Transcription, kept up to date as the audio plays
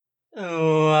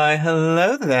Why,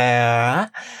 hello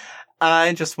there.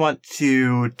 I just want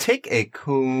to take a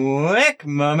quick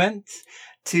moment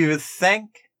to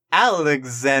thank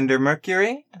Alexander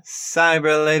Mercury,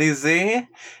 Cyber Lady Z,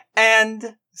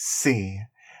 and C.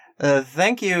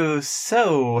 Thank you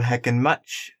so heckin'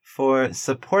 much for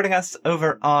supporting us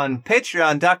over on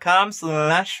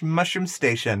patreon.com/mushroom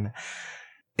station.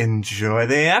 Enjoy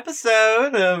the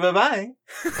episode. Bye-bye.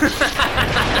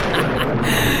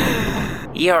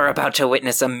 You're about to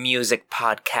witness a music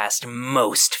podcast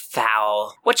most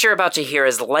foul. What you're about to hear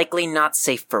is likely not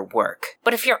safe for work,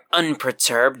 but if you're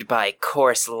unperturbed by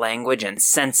coarse language and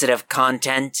sensitive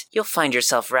content, you'll find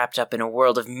yourself wrapped up in a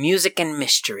world of music and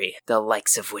mystery, the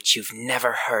likes of which you've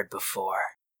never heard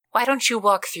before. Why don't you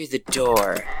walk through the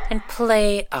door and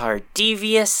play our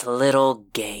devious little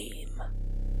game?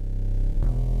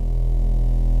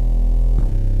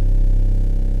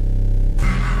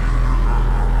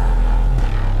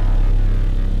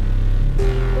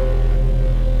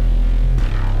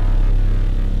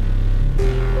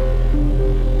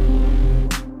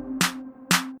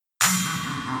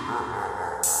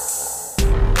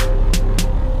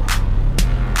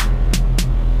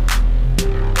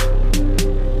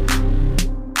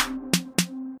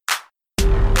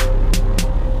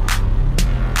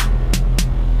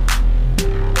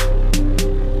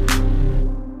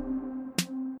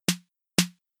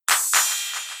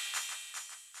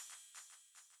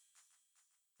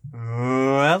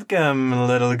 Welcome,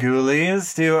 little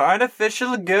ghoulies, to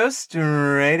Artificial Ghost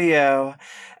Radio.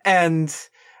 And,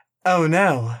 oh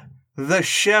no, the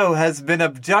show has been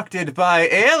abducted by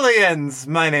aliens!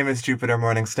 My name is Jupiter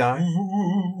Morningstar.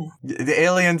 The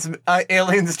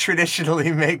aliens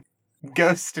traditionally make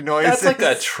ghost noises. That's like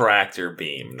a tractor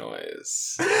beam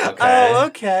noise. Okay. Oh,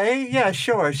 okay. Yeah,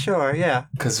 sure, yeah.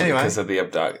 Because Anyway. of the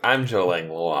abduct. I'm Joe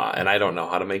Langlois, and I don't know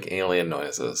how to make alien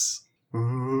noises.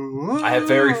 I have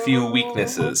very few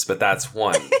weaknesses, but that's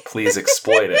one. Please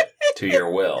exploit it to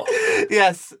your will.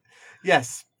 Yes.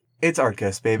 It's Art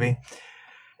Ghost, baby.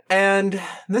 And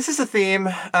this is a theme.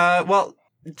 Well,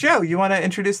 Joe, you want to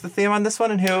introduce the theme on this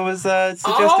one and who it was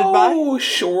suggested by? Oh,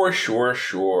 sure.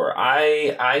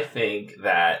 I think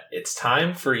that it's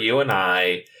time for you and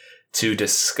I to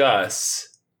discuss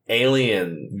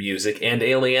alien music and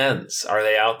aliens. Are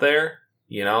they out there?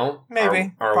 You know?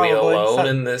 Maybe. Are we Probably. alone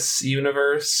in this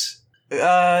universe?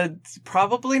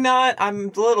 Probably not. I'm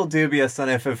a little dubious on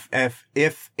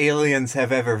if aliens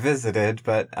have ever visited,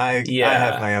 but I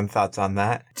have my own thoughts on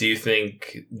that. Do you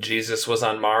think Jesus was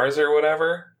on Mars or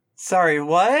whatever? Sorry,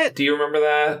 what? Do you remember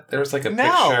that? There was like a No.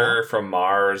 picture from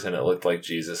Mars and it looked like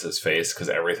Jesus' face because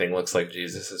everything looks like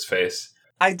Jesus' face.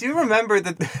 I do remember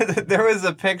that there was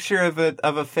a picture of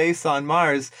a face on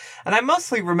Mars, and I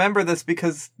mostly remember this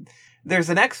because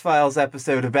there's an X-Files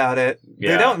episode about it.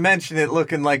 Yeah. They don't mention it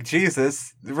looking like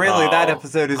Jesus. Really, that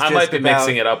episode is I just might be about...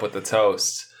 mixing it up with the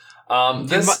toast.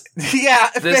 Famous.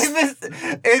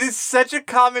 It is such a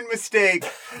common mistake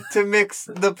to mix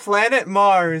the planet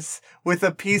Mars with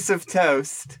a piece of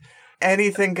toast.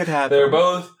 Anything could happen. They're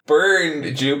both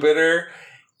burned, Jupiter.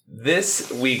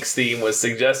 This week's theme was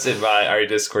suggested by our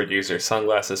Discord user,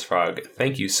 Sunglasses Frog.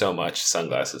 Thank you so much,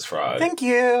 Sunglasses Frog. Thank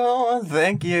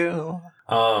you.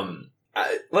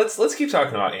 Let's keep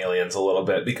talking about aliens a little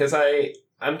bit because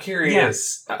I'm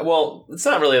curious. Yeah. Well, it's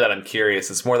not really that I'm curious.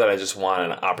 It's more that I just want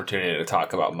an opportunity to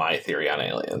talk about my theory on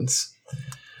aliens.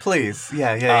 Please,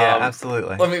 yeah,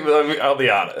 absolutely. Let me. I'll be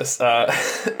honest.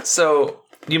 So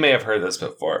you may have heard this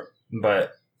before,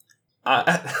 but do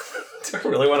I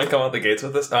really want to come out the gates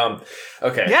with this?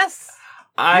 Okay. Yes.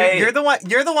 You're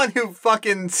the one who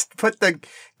fucking put the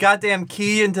goddamn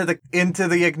key into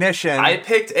the ignition. I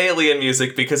picked alien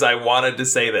music because I wanted to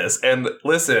say this. And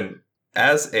listen,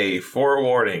 as a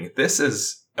forewarning, this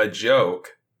is a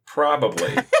joke,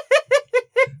 probably.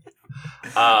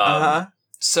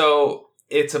 So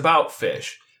it's about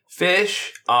fish.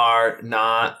 Fish are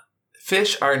not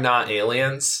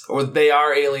aliens, or they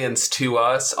are aliens to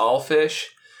us, all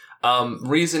fish.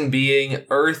 Reason being,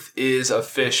 Earth is a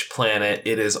fish planet.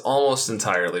 It is almost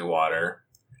entirely water.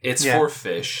 It's for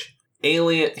fish.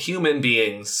 Human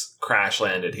beings crash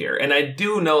landed here. And I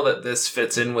do know that this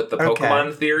fits in with the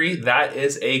Pokemon theory. That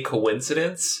is a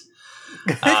coincidence.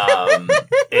 Watch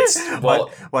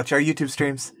our YouTube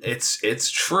streams.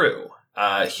 It's true.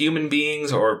 Human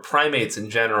beings or primates in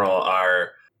general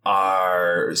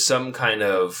are some kind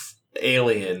of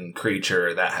alien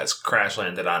creature that has crash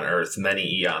landed on Earth many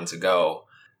eons ago.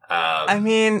 I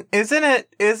mean, isn't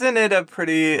it a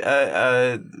pretty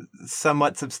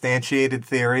somewhat substantiated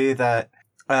theory that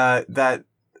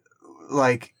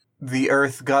like the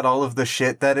Earth got all of the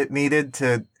shit that it needed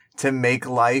to to make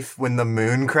life when the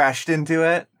moon crashed into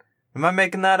it. Am I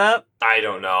making that up? I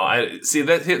don't know.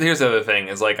 Here's the other thing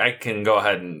is like I can go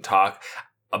ahead and talk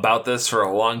about this for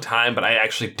a long time, but I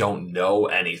actually don't know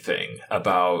anything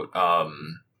about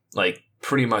like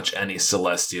pretty much any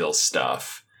celestial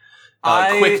stuff.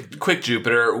 Quick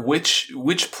Jupiter,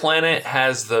 which planet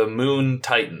has the moon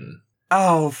Titan?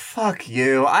 Oh, fuck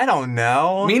you. I don't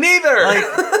know. Me neither.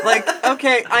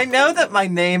 Okay, I know that my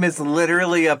name is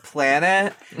literally a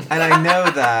planet, and I know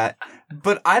that,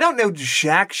 but I don't know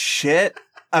jack shit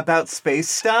about space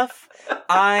stuff.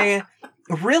 I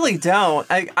really don't.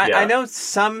 I know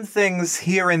some things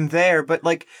here and there, but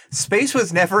like space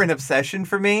was never an obsession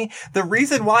for me. The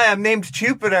reason why I'm named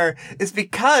Jupiter is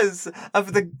because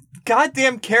of the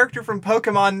goddamn character from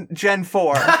Pokemon Gen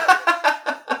 4.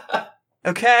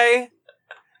 Okay?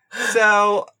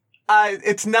 So,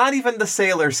 it's not even the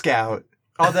Sailor Scout,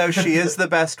 although she is the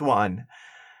best one.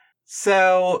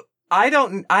 So, I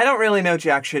don't really know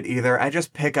jack shit either. I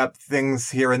just pick up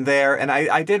things here and there, and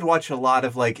I did watch a lot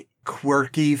of like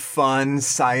quirky, fun,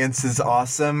 science is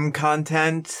awesome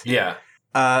content. Yeah.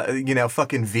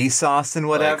 Fucking Vsauce and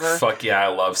whatever. Like, fuck yeah, I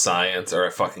love science, or I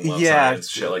fucking love science,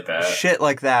 shit like that. Shit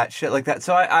like that.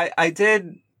 So I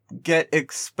did get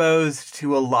exposed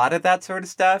to a lot of that sort of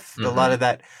stuff, a lot of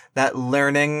that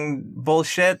learning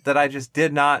bullshit that I just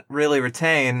did not really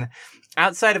retain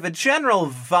outside of a general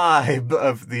vibe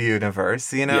of the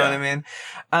universe, you know what I mean?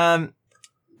 I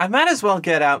might as well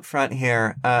get out front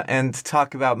here and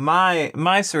talk about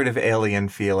my sort of alien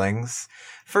feelings.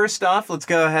 First off, let's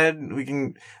go ahead. We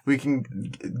can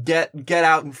get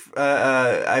out.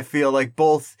 I feel like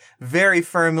both very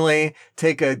firmly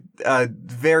take a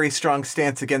very strong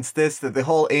stance against this. That the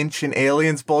whole ancient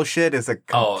aliens bullshit is a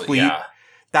complete. Oh, yeah.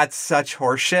 That's such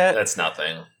horseshit. That's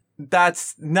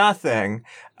nothing.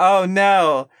 Oh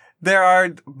no. There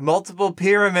are multiple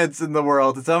pyramids in the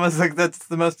world. It's almost like that's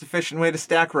the most efficient way to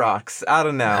stack rocks. I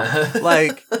don't know.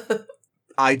 Like,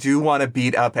 I do want to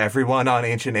beat up everyone on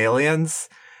Ancient Aliens.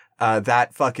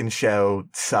 That fucking show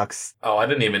sucks. Oh, I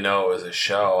didn't even know it was a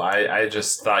show. I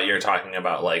just thought you were talking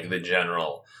about, like, the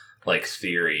general, like,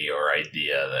 theory or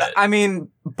idea that... I mean,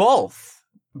 both.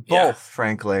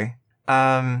 Frankly.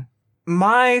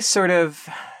 My sort of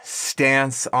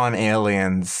stance on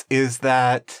aliens is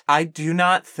that I do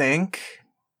not think,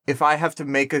 if I have to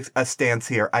make a stance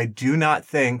here, I do not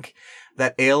think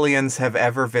that aliens have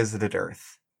ever visited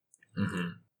Earth. Mm-hmm.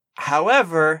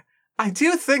 However, I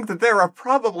do think that there are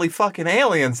probably fucking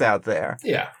aliens out there.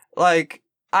 Yeah.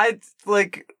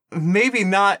 Maybe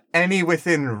not any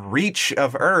within reach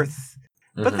of Earth,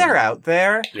 but they're out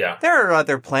there. Yeah. There are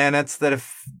other planets that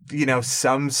have,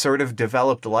 some sort of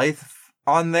developed life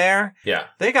on there. Yeah.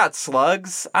 They got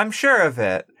slugs. I'm sure of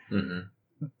it. Mm-hmm.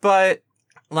 But,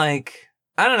 I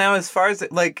don't know, as far as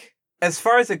it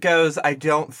goes, I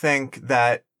don't think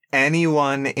that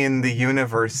anyone in the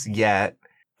universe yet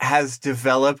has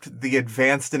developed the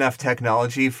advanced enough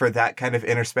technology for that kind of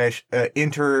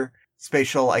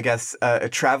interspatial, I guess,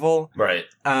 travel. Right.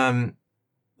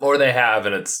 Or they have,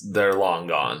 and they're long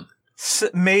gone.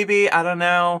 Maybe, I don't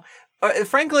know.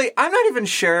 Frankly, I'm not even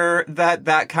sure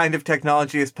that kind of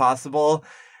technology is possible.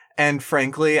 And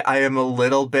frankly, I am a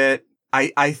little bit...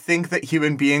 I think that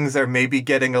human beings are maybe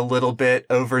getting a little bit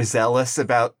overzealous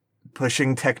about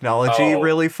pushing technology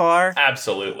really far.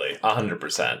 Absolutely.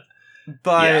 100%.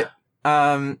 But,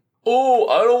 I don't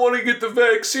want to get the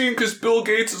vaccine because Bill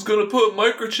Gates is going to put a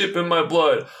microchip in my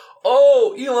blood.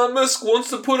 Oh, Elon Musk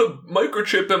wants to put a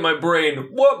microchip in my brain.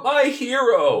 What? My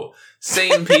hero.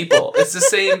 Same people. It's the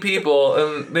same people,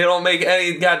 and they don't make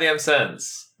any goddamn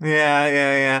sense.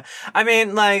 Yeah. I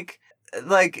mean, the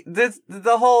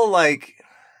whole,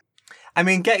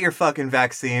 get your fucking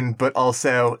vaccine, but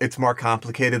also it's more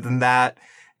complicated than that.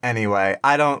 Anyway,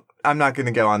 I'm not going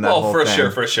to go on that whole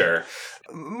thing. For sure.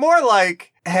 More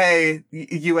like, hey,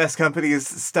 U.S. companies,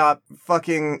 stop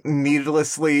fucking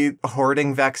needlessly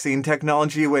hoarding vaccine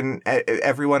technology when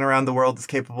everyone around the world is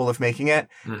capable of making it,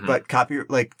 but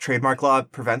trademark law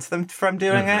prevents them from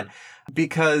doing it.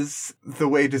 Because the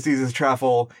way diseases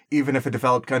travel, even if a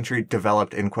developed country,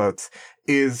 developed in quotes,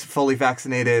 is fully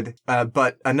vaccinated,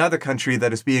 but another country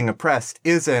that is being oppressed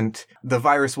isn't, the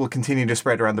virus will continue to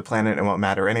spread around the planet and won't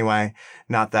matter anyway.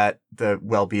 Not that the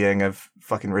well-being of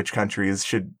fucking rich countries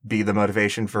should be the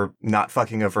motivation for not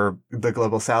fucking over the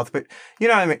global south, but you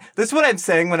know what I mean? This is what I'm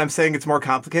saying when I'm saying it's more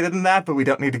complicated than that, but we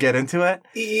don't need to get into it.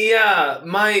 Yeah,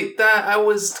 I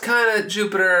was kind of,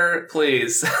 Jupiter,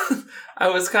 please. I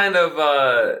was kind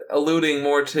of alluding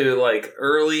more to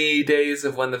early days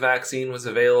of when the vaccine was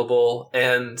available,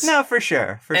 and no, for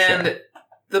sure.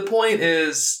 The point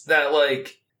is that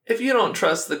if you don't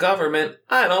trust the government,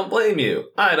 I don't blame you.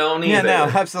 I don't either. Yeah,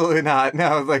 no, absolutely not.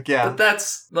 No, like, yeah. But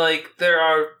that's like there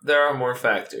are more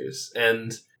factors,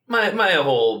 and my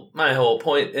whole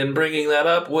point in bringing that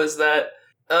up was that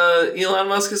Elon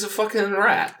Musk is a fucking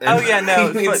rat. Oh yeah,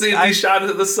 no, he needs to be shot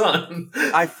into the sun.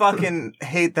 I fucking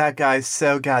hate that guy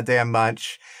so goddamn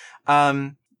much.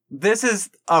 This is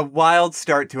a wild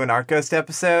start to an Arcghost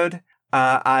episode.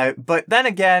 But then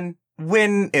again,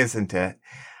 when isn't it?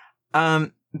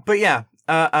 But yeah,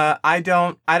 I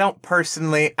don't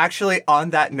personally, actually on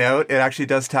that note, it actually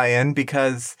does tie in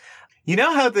because you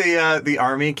know how the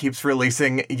army keeps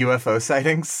releasing UFO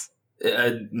sightings?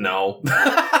 No.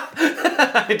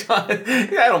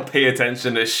 I don't pay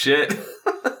attention to shit.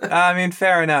 I mean,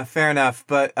 fair enough.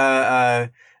 But,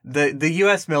 the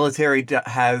U.S. military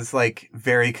has, like,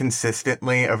 very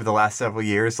consistently over the last several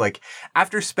years, like,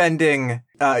 after spending,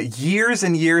 years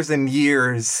and years and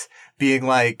years being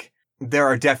like, there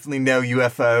are definitely no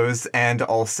UFOs, and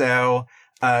also,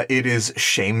 it is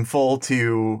shameful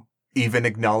to even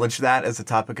acknowledge that as a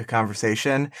topic of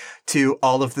conversation, to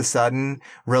all of the sudden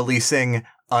releasing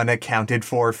unaccounted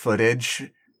for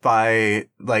footage by,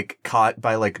 like, caught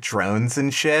by, like, drones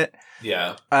and shit.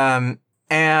 Yeah. That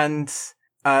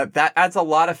adds a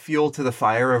lot of fuel to the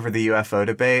fire over the UFO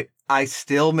debate. I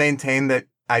still maintain that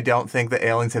I don't think that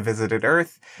aliens have visited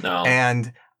Earth. No.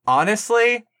 And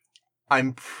honestly,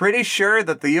 I'm pretty sure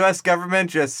that the US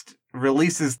government just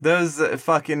releases those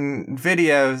fucking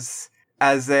videos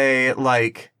as a,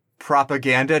 like,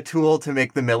 propaganda tool to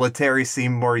make the military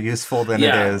seem more useful than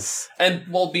it is. And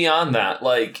well, beyond that,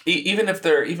 like, even if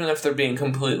they're being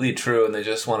completely true and they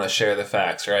just want to share the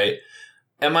facts, right?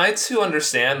 Am I to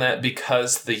understand that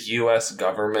because the U.S.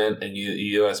 government and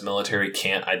U.S. military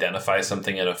can't identify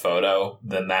something in a photo,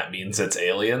 then that means it's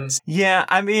aliens? Yeah,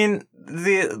 I mean,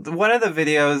 one of the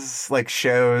videos, like,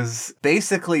 shows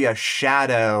basically a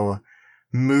shadow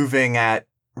moving at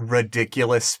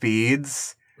ridiculous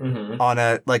speeds on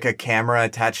a camera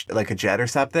attached, like a jet or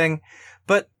something.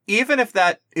 But even if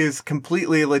that is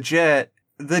completely legit,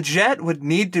 the jet would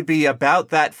need to be about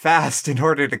that fast in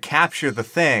order to capture the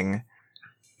thing.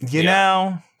 You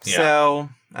know? Yeah. So,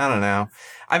 I don't know.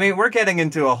 I mean, we're getting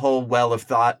into a whole well of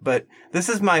thought, but this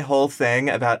is my whole thing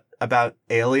about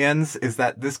aliens, is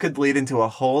that this could lead into a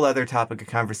whole other topic of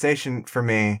conversation for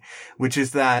me, which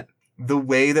is that the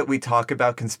way that we talk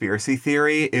about conspiracy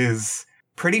theory is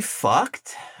pretty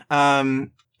fucked,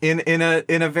 in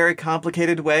a very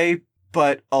complicated way,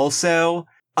 but also,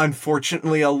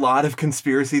 unfortunately, a lot of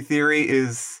conspiracy theory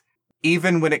is,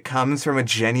 even when it comes from a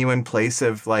genuine place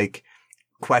of, like,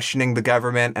 questioning the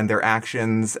government and their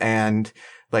actions and,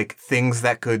 like, things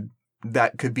that could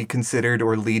be considered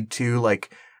or lead to,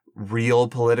 like, real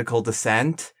political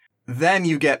dissent, then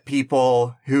you get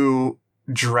people who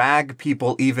drag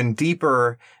people even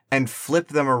deeper and flip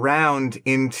them around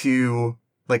into,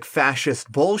 like,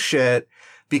 fascist bullshit,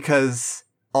 because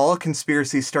all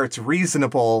conspiracy starts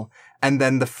reasonable, and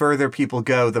then the further people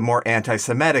go, the more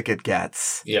anti-Semitic it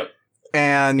gets. Yep.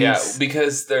 And yeah,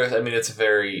 because it's a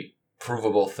very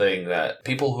provable thing that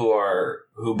people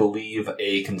who believe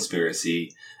a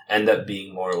conspiracy end up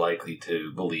being more likely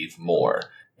to believe more.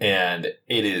 And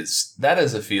that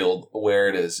is a field where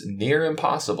it is near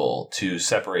impossible to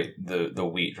separate the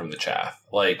wheat from the chaff.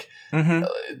 Like, there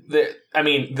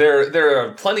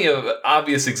are plenty of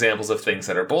obvious examples of things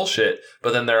that are bullshit,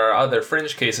 but then there are other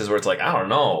fringe cases where it's like, I don't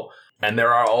know. And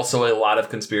there are also a lot of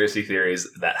conspiracy theories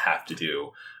that have to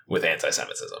do with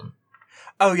anti-Semitism.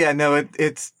 Oh yeah, no,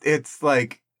 it's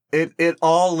like, it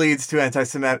all leads to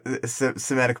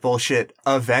anti-Semitic bullshit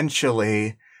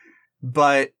eventually,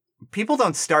 but people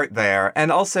don't start there.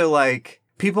 And also, like,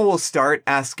 people will start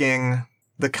asking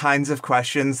the kinds of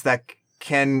questions that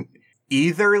can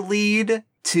either lead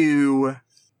to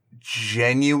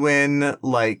genuine,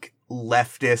 like,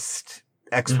 leftist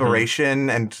exploration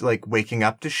and, like, waking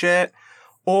up to shit,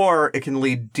 or it can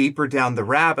lead deeper down the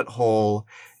rabbit hole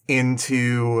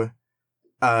into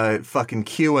fucking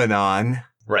QAnon.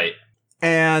 Right.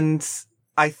 And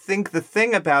I think the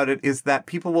thing about it is that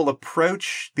people will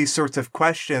approach these sorts of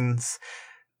questions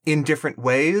in different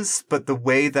ways, but the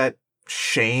way that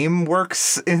shame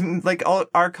works in, like,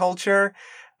 our culture,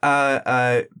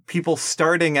 people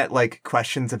starting at, like,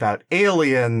 questions about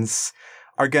aliens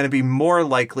are going to be more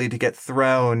likely to get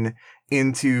thrown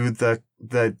into the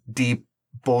deep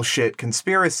bullshit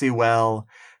conspiracy well,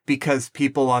 because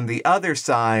people on the other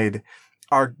side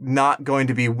are not going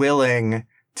to be willing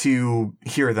to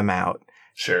hear them out.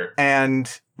 Sure.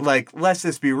 And, like, let's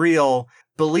just be real,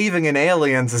 believing in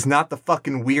aliens is not the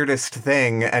fucking weirdest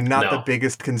thing and not the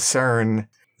biggest concern,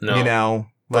 you know,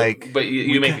 Like, but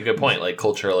you make a good point. Like,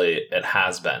 culturally, it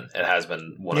has been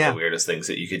one of the weirdest things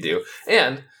that you could do.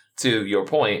 And to your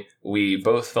point, we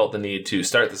both felt the need to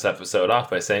start this episode off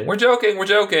by saying, we're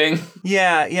joking.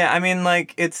 Yeah. I mean,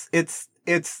 like, it's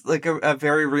like a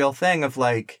very real thing of,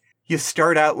 like, you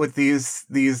start out with these,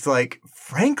 like,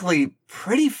 frankly,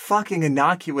 pretty fucking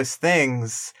innocuous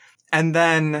things, and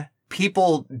then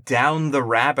people down the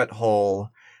rabbit hole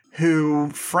who,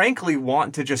 frankly,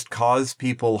 want to just cause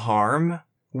people harm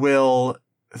will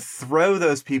throw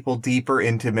those people deeper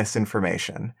into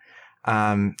misinformation.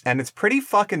 And it's pretty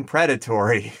fucking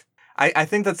predatory. I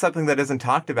think that's something that isn't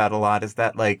talked about a lot, is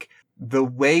that, like, the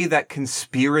way that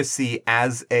conspiracy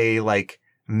as a, like,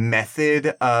 method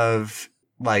of,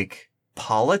 like,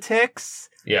 politics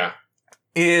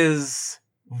is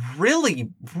really,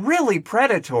 really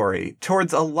predatory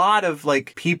towards a lot of,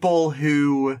 like, people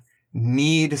who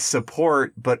need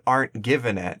support but aren't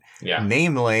given it. Yeah.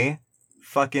 Namely,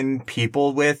 fucking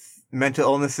people with mental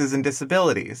illnesses and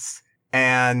disabilities.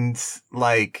 And,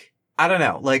 like, I don't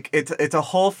know, like, it's a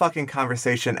whole fucking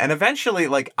conversation. And eventually,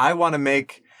 like, I want to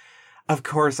make, of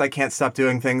course, I can't stop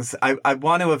doing things. I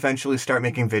want to eventually start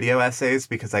making video essays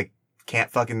because I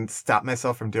can't fucking stop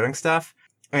myself from doing stuff.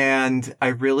 And I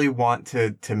really want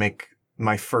to make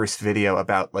my first video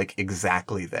about, like,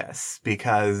 exactly this,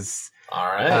 because all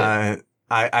right.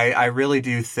 I really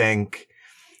do think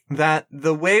that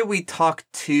the way we talk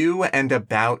to and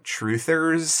about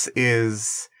truthers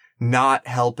is not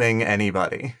helping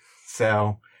anybody.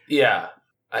 So yeah,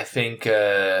 I think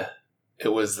it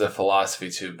was the Philosophy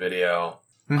Tube video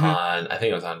on, I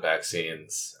think it was on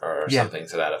vaccines or something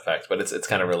to that effect, but it's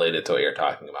kind of related to what you're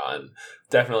talking about, and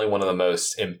definitely one of the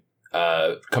most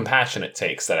compassionate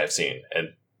takes that I've seen,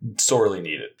 and sorely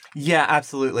needed. Yeah,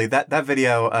 absolutely. That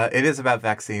video, it is about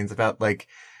vaccines, about, like,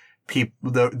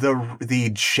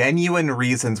 the genuine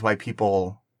reasons why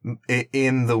people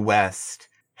in the West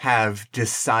have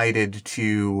decided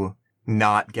to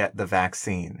not get the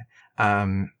vaccine.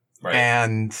 Right.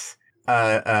 And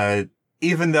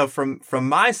even though from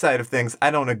my side of things, I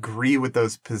don't agree with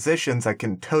those positions, I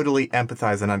can totally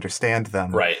empathize and understand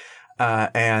them. Right.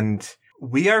 And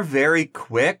we are very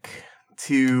quick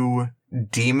to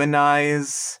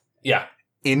demonize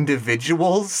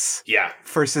individuals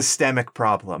for systemic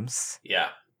problems. Yeah.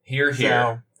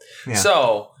 Here.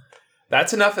 So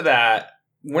that's enough of that.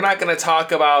 We're not going to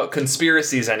talk about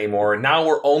conspiracies anymore. Now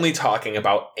we're only talking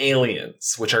about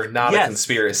aliens, which are not a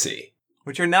conspiracy.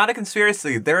 Which are not a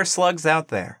conspiracy. There are slugs out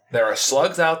there. There are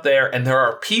slugs out there, and there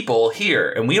are people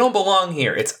here, and we don't belong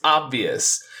here. It's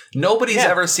obvious. Nobody's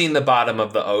ever seen the bottom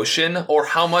of the ocean, or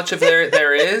how much of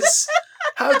there is.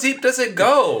 How deep does it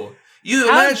go? You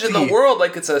imagine the world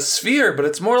like it's a sphere, but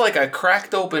it's more like a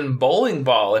cracked open bowling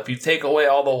ball. If you take away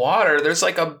all the water, there's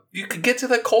like you could get to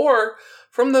the core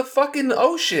from the fucking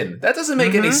ocean. That doesn't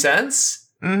make any sense.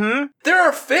 Mm-hmm. There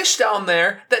are fish down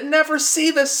there that never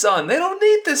see the sun. They don't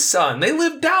need the sun. They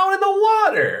live down in the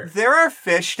water. There are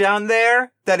fish down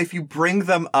there that if you bring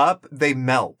them up, they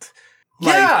melt.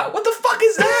 Yeah, what the fuck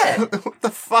is that? What the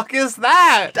fuck is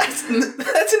that? That's an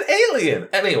alien.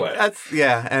 Anyway.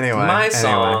 Anyway. My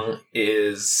song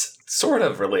is sort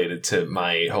of related to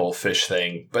my whole fish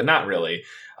thing, but not really.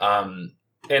 And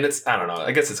it's, I don't know,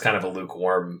 I guess it's kind of a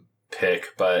lukewarm pick,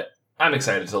 but I'm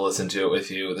excited to listen to it with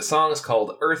you. The song is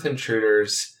called Earth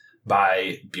Intruders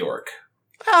by Bjork.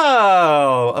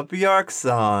 Oh, a Bjork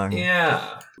song.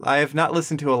 Yeah. I have not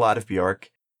listened to a lot of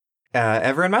Bjork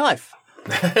ever in my life.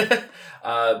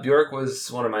 Bjork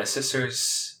was one of my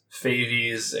sister's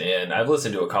favies, and I've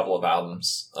listened to a couple of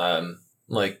albums.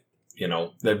 They've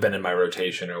been in my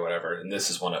rotation or whatever, and this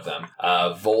is one of them.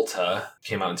 Volta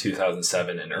came out in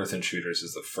 2007, and Earth Intruders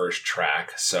is the first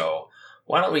track, so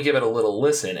why don't we give it a little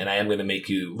listen, and I am going to make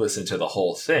you listen to the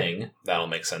whole thing. That'll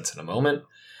make sense in a moment.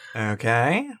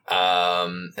 Okay.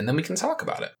 And then we can talk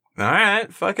about it. All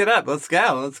right, fuck it up. Let's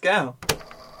go.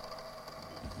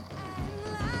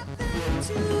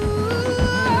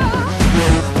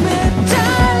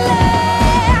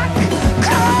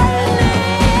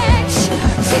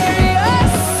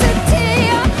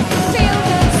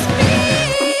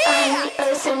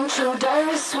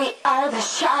 We are the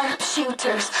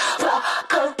sharpshooters,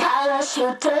 flock of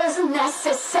parachuters,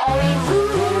 necessary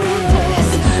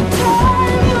this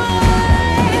turmoil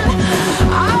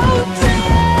out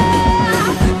there,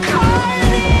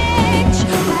 carnage,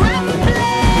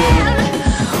 rambling.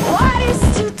 What is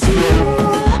to do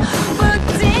but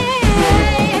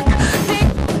dig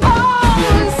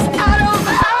bones out of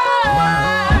earth?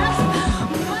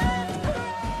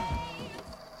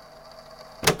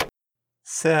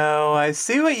 So, I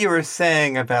see what you were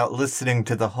saying about listening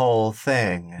to the whole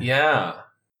thing. Yeah.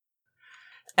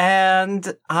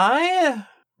 And I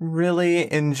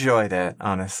really enjoyed it,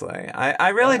 honestly. I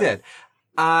really did.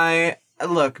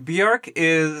 Look, Bjork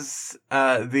is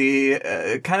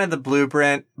the kind of the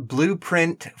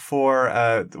blueprint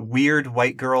for weird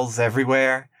white girls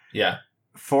everywhere. Yeah.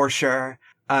 For sure.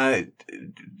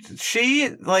 She,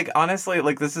 like, honestly,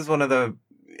 like, this is one of the,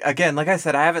 again, like I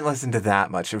said, I haven't listened to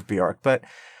that much of Bjork, but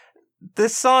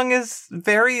this song is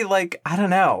very, like, I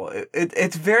don't know,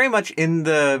 it's very much in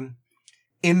the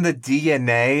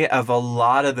DNA of a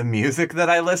lot of the music that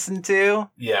I listen to.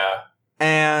 Yeah.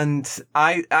 And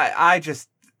I just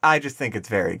think it's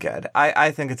very good.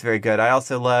 I think it's very good. I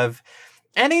also love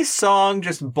any song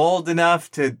just bold enough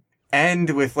to end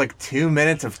with like 2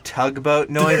 minutes of tugboat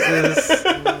noises.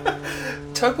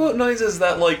 Tugboat noises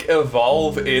that like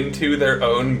evolve into their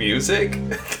own music.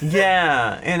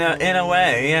 Yeah, in a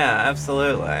way, yeah,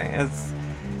 absolutely.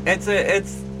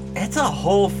 It's a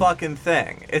whole fucking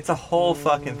thing. It's a whole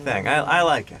fucking thing. I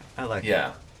like it. I like it.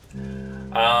 Yeah.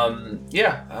 I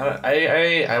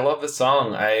love the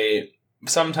song.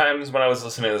 Sometimes when I was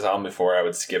listening to this album before, I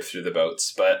would skip through the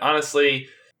boats, but honestly,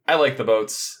 I like the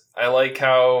boats. I like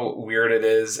how weird it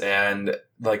is, and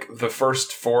like the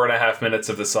first 4.5 minutes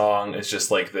of the song is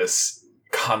just like this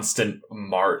constant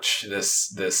march,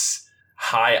 this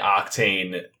high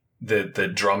octane,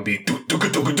 the drum beat.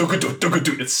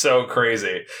 It's so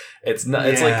crazy. It's not.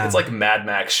 It's like Mad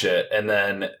Max shit, and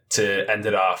then to end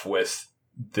it off with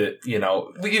you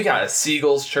got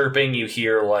seagulls chirping. You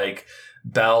hear like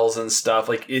bells and stuff.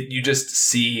 Like you just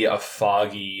see a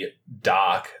foggy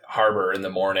dock harbor in the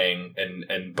morning,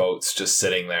 and boats just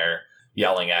sitting there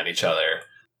yelling at each other.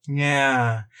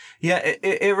 Yeah.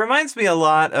 It reminds me a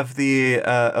lot of the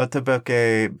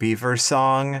Otoboke Beaver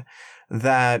song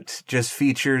that just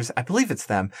features, I believe it's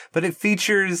them, but it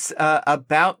features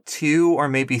about 2 or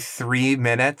maybe 3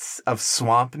 minutes of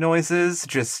swamp noises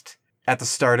just at the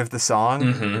start of the song.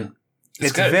 Mm-hmm.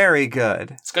 It's good. Very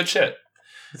good. It's good shit.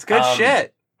 It's good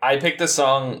shit. I picked this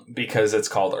song because it's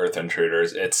called Earth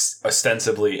Intruders. It's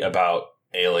ostensibly about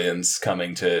aliens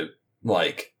coming to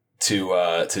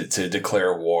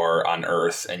declare war on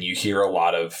Earth, and you hear a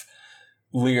lot of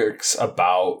lyrics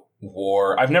about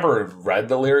war. I've never read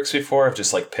the lyrics before. I've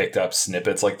just like picked up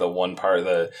snippets, like the one part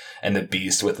and the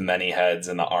beast with many heads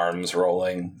and the arms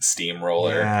rolling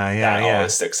steamroller. That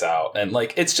always sticks out. And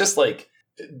like it's just like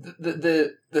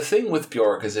the thing with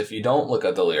Bjork is if you don't look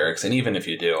at the lyrics, and even if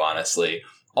you do, honestly,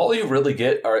 all you really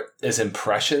get is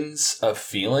impressions of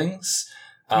feelings.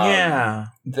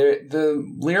 The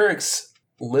lyrics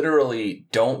literally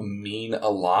don't mean a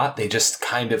lot. They just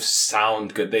kind of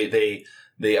sound good. They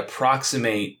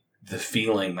approximate the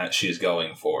feeling that she's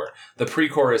going for. The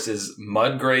pre-chorus is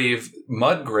mudgraves,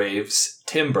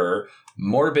 timber,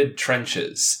 morbid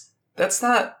trenches. That's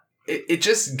not. It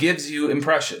just gives you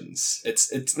impressions.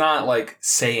 It's not like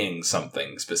saying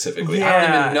something specifically. Yeah. I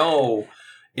don't even know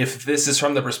if this is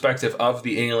from the perspective of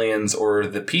the aliens or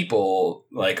the people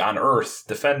like on Earth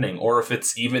defending, or if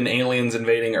it's even aliens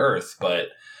invading Earth. But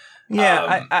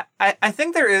yeah, I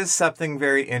think there is something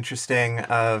very interesting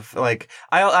of like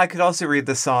I could also read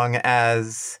the song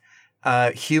as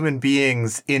human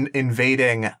beings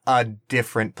invading a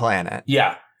different planet.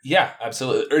 Yeah,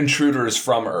 absolutely. Intruders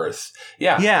from Earth.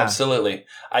 Yeah, absolutely.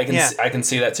 I can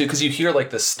see that too, because you hear like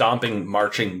the stomping,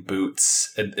 marching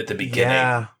boots at the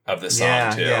beginning of the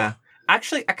song too. Yeah.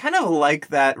 Actually, I kind of like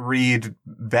that read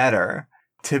better,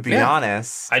 to be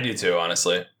honest. I do too,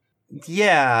 honestly.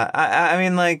 Yeah, I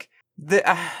mean, like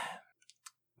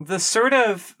the sort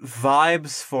of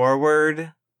vibes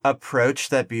forward approach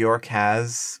that Bjork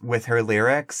has with her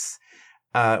lyrics,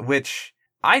 which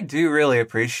I do really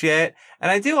appreciate. And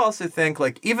I do also think,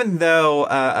 like, even though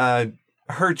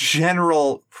her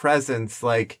general presence,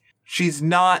 like, she's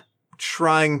not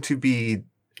trying to be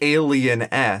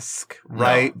alien-esque,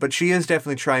 right? No. But she is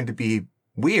definitely trying to be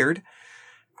weird.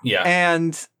 Yeah.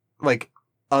 And, like,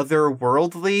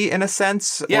 otherworldly in a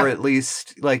sense, or at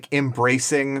least, like,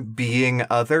 embracing being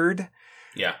othered.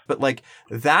 Yeah. But, like,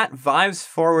 that vibes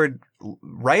forward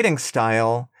writing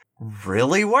style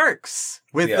really works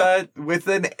with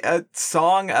a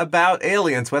song about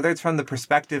aliens, whether it's from the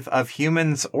perspective of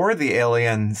humans or the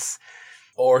aliens.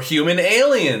 Or human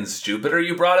aliens. Jupiter,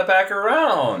 you brought it back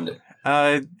around.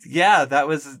 Yeah, that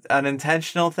was an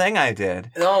intentional thing I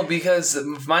did. No, because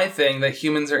my thing that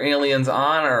humans are aliens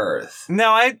on Earth.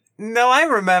 No, I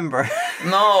remember.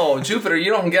 No, Jupiter, you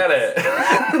don't get it.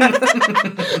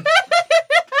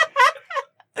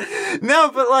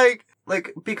 No, but like,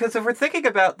 because if we're thinking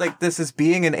about, like, this as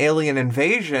being an alien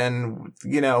invasion,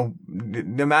 you know,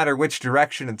 no matter which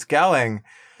direction it's going,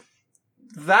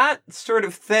 that sort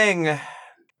of thing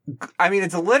I mean,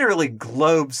 it's literally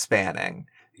globe spanning.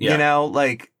 Yeah. You know,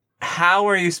 like, how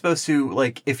are you supposed to,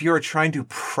 like, if you're trying to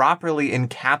properly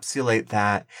encapsulate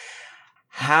that,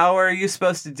 how are you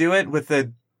supposed to do it with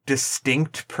a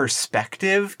distinct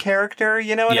perspective character?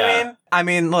 You know what I mean? I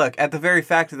mean, look, at the very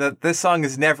fact that this song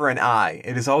is never an I,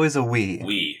 it is always a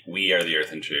we. We are the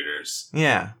Earth Intruders.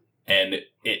 Yeah. And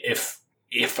if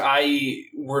I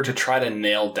were to try to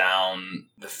nail down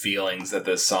the feelings that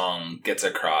this song gets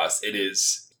across,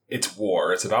 it's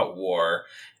war. It's about war.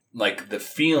 Like, the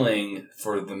feeling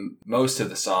for the most of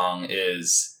the song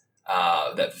is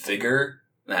that vigor,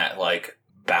 that, like,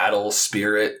 battle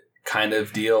spirit kind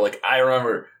of deal. Like, I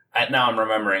remember, now I'm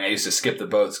remembering, I used to skip the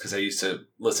boats because I used to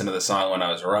listen to the song when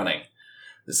I was running.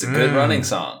 It's a good running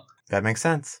song. That makes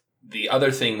sense. The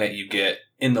other thing that you get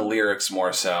in the lyrics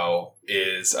more so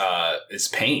is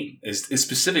pain, is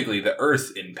specifically the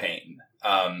earth in pain,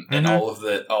 and all of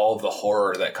the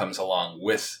horror that comes along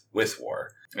with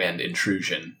war and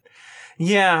intrusion.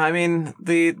 Yeah, I mean,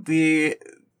 the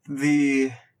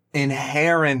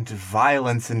inherent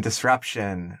violence and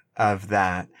disruption of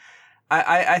that.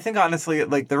 I think, honestly,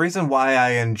 like, the reason why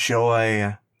I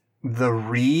enjoy the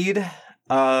read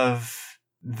of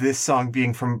this song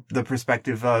being from the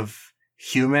perspective of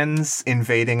humans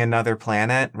invading another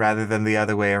planet rather than the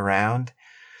other way around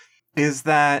is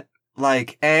that,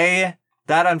 like, that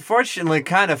unfortunately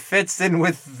kind of fits in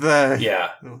with the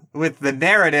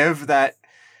narrative that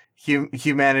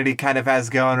humanity kind of has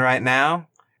going right now.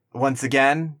 Once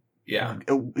again,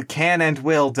 can and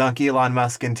will dunk Elon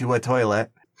Musk into a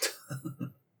toilet.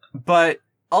 But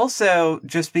also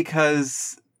just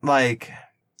because, like,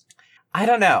 I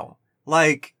don't know,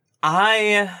 like,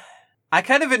 I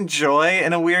kind of enjoy,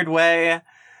 in a weird way,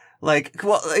 like,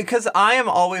 well, because I am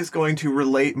always going to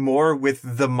relate more with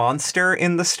the monster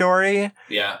in the story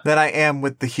than I am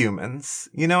with the humans.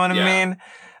 You know what I mean?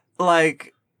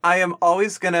 Like, I am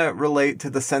always going to relate to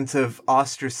the sense of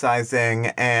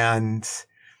ostracizing and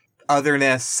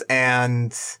otherness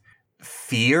and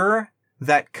fear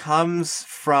that comes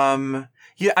from,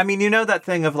 I mean, you know that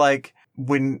thing of, like,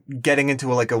 when getting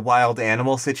into a wild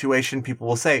animal situation, people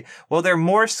will say, well, they're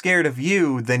more scared of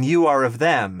you than you are of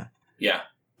them. Yeah.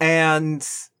 And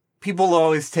people will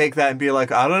always take that and be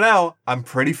like, I don't know, I'm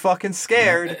pretty fucking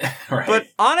scared. Right. But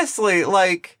honestly,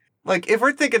 like, if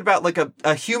we're thinking about, like,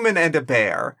 a human and a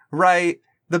bear, right?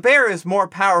 The bear is more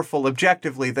powerful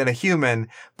objectively than a human,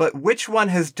 but which one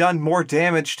has done more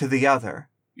damage to the other?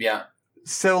 Yeah.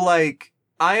 So, like,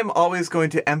 I am always going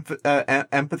to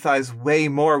empathize way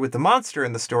more with the monster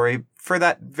in the story for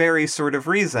that very sort of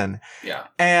reason. Yeah.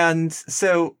 And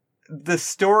so the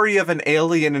story of an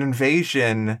alien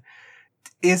invasion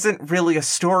isn't really a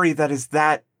story that is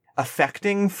that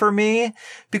affecting for me,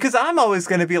 because I'm always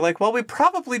going to be like, well, we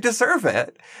probably deserve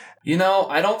it. You know,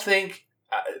 I don't think,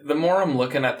 the more I'm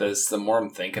looking at this, the more I'm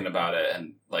thinking about it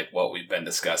and, like, what we've been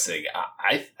discussing,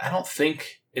 I don't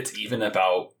think it's even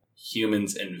about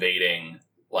humans invading,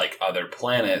 like, other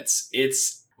planets.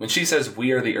 It's, when she says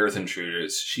we are the Earth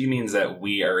Intruders, she means that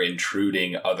we are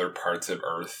intruding other parts of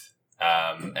Earth.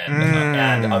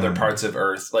 And other parts of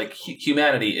Earth, like,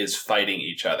 humanity is fighting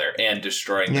each other and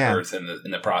destroying the Earth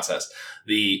in the process.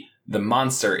 The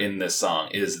monster in this song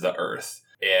is the Earth,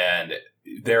 and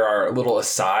there are little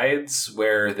asides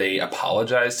where they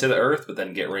apologize to the Earth, but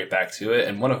then get right back to it.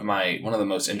 And one of the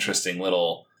most interesting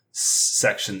little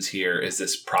sections here is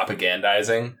this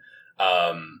propagandizing,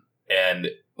 and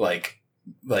like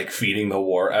feeding the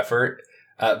war effort.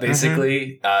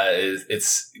 Basically,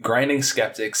 it's grinding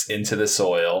skeptics into the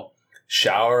soil,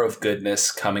 shower of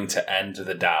goodness coming to end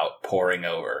the doubt, pouring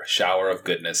over, shower of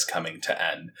goodness coming to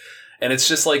end. And it's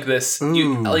just like this,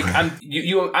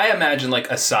 I imagine, like,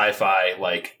 a sci-fi,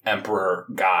 like, emperor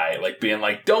guy, like, being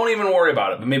like, don't even worry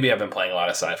about it. But maybe I've been playing a lot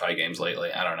of sci-fi games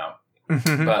lately. I don't know.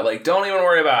 But, like, don't even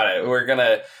worry about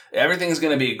it. Everything's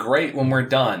gonna be great when we're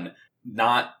done.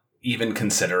 Not even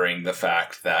considering the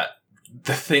fact that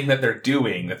the thing that they're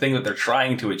doing, the thing that they're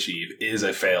trying to achieve, is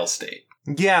a fail state.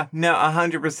 Yeah, no,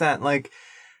 100%.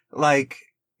 Like,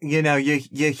 you know,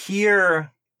 you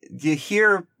hear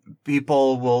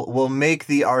people will make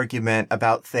the argument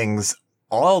about things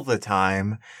all the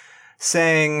time,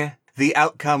 saying the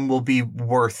outcome will be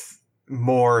worth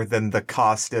more than the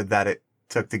cost that it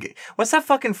took to get. What's that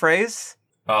fucking phrase?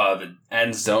 The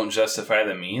ends don't justify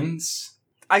the means?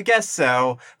 I guess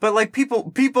so, but, like,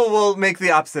 people will make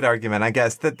the opposite argument, I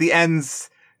guess, that the ends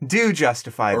do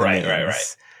justify the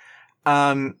means.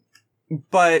 Right.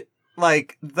 But,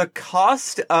 like, the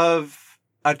cost of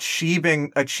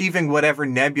achieving whatever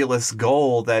nebulous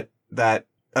goal that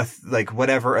like,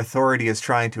 whatever authority is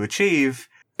trying to achieve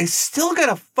is still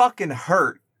gonna fucking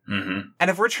hurt Mm-hmm. And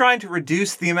if we're trying to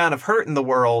reduce the amount of hurt in the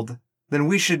world, then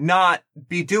we should not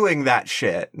be doing that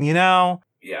shit, you know?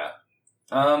 Yeah.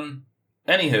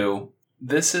 Anywho,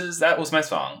 that was my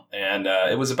song, and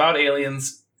it was about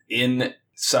aliens in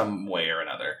some way or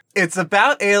another. It's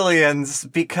about aliens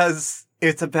because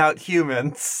it's about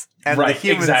humans, and Right, the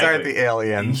humans exactly. are the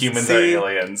aliens. Humans See? are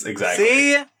aliens, exactly.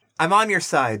 See? I'm on your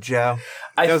side, Joe.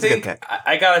 I That was a good think pick.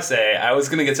 I gotta say, I was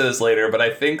gonna get to this later, but I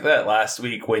think that last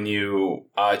week when you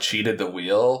cheated the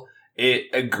wheel, it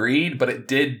agreed, but it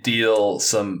did deal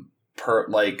some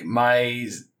my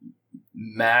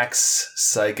max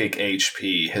psychic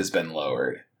HP has been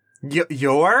lowered.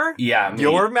 Your? Yeah, me.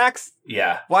 Your max?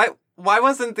 Yeah, Why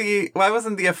wasn't the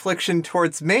affliction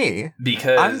towards me?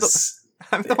 because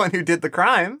I'm the one who did the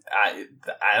crime. I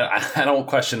don't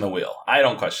question the wheel. I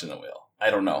don't question the wheel. I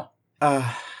don't know.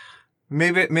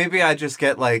 Maybe I just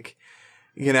get like,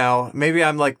 you know, maybe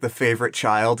I'm like the favorite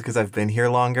child because I've been here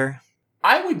longer.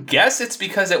 I would guess it's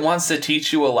because it wants to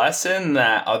teach you a lesson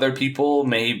that other people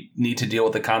may need to deal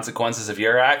with the consequences of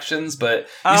your actions, but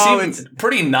you seem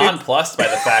pretty nonplussed by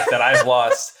the fact that I've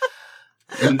lost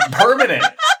permanent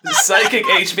psychic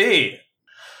HP.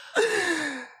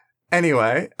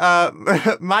 Anyway,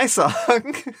 my song.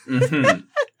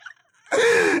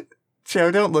 Mm-hmm.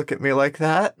 Joe, don't look at me like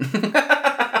that.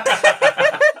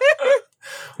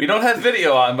 We don't have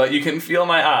video on, but you can feel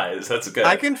my eyes. That's good.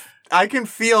 I can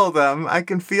feel them. I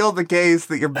can feel the gaze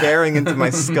that you're bearing into my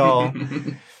skull.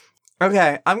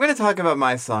 Okay, I'm going to talk about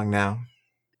my song now.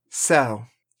 So,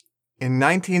 in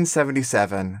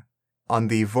 1977, on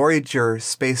the Voyager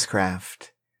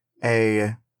spacecraft,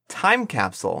 a time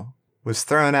capsule was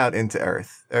thrown out into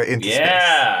into space.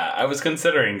 Yeah, I was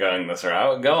considering going this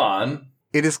route. Go on.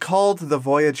 It is called the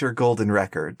Voyager Golden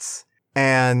Records,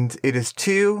 and it is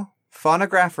 2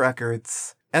 phonograph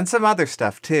records and some other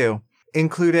stuff too,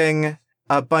 including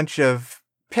a bunch of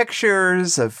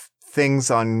pictures of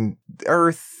things on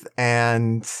Earth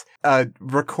and a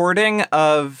recording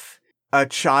of a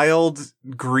child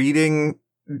greeting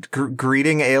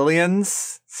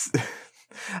aliens.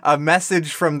 A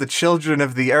message from the children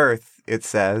of the Earth, it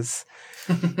says.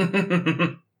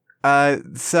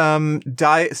 Some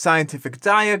scientific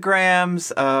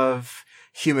diagrams of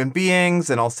human beings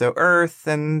and also Earth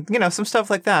and, you know, some stuff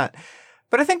like that.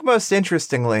 But I think most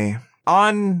interestingly,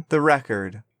 on the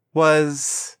record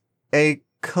was a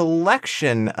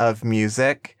collection of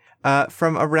music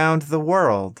from around the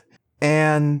world.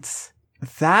 And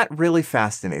that really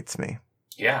fascinates me.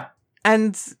 Yeah.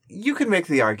 And you could make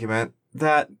the argument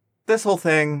that this whole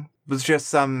thing was just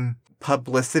some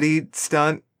publicity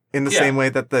stunt in the same way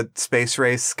that the space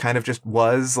race kind of just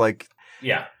was, like.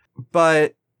 Yeah.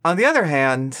 But on the other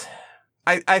hand,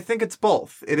 I think it's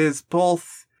both. It is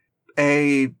both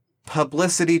a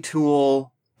publicity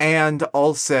tool and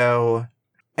also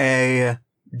a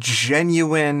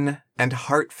genuine and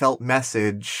heartfelt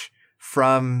message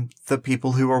from the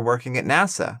people who are working at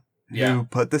NASA who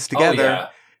put this together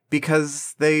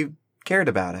because they cared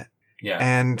about it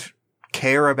and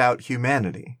care about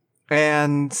humanity.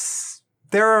 And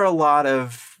there are a lot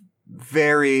of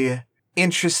very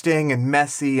interesting and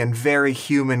messy and very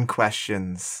human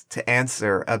questions to ask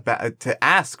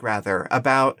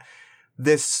about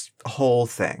this whole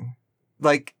thing.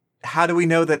 Like, how do we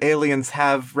know that aliens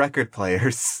have record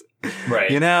players?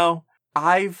 Right. You know,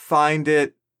 I find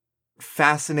it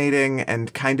fascinating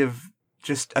and kind of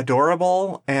just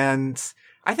adorable. And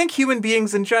I think human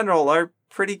beings in general are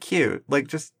pretty cute. Like,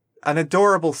 just an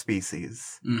adorable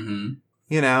species. Mm-hmm.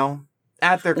 You know,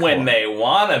 at their core. When they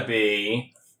wanna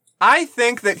be. I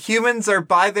think that humans are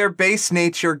by their base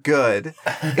nature good.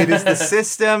 It is the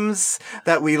systems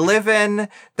that we live in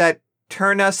that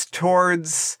turn us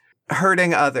towards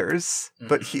hurting others.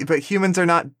 Mm-hmm. But humans are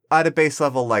not at a base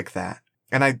level like that.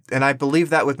 And I believe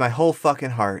that with my whole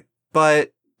fucking heart.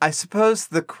 But I suppose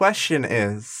the question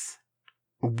is,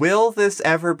 will this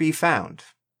ever be found?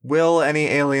 Will any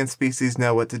alien species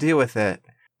know what to do with it?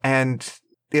 And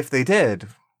if they did,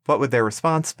 what would their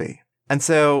response be? And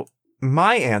so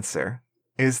my answer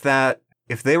is that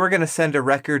if they were going to send a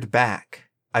record back,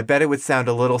 I bet it would sound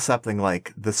a little something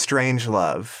like The Strange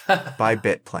Love by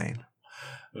Bitplane.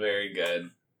 Very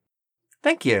good.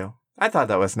 Thank you. I thought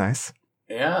that was nice.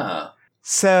 Yeah.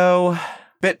 So,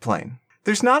 Bitplane.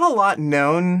 There's not a lot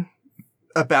known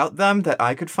about them that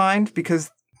I could find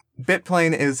because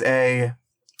Bitplane is a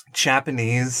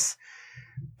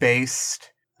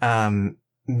Japanese-based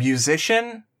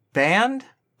musician band.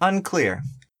 Unclear.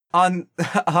 On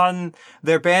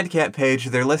their Bandcamp page,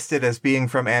 they're listed as being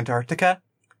from Antarctica,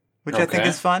 which I think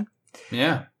is fun.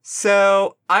 Yeah.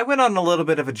 So I went on a little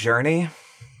bit of a journey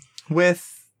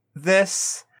with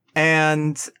this,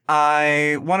 And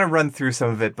I want to run through some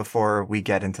of it before we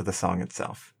get into the song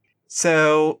itself.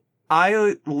 So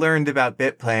I learned about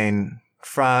BitPlane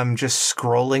from just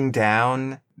scrolling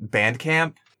down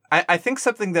Bandcamp. I think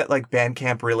something that like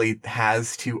Bandcamp really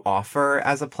has to offer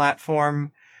as a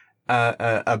platform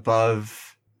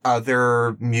above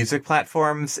other music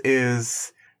platforms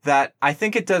is that I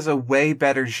think it does a way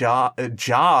better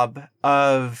job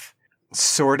of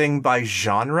sorting by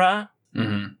genre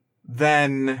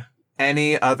than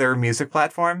any other music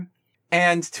platform.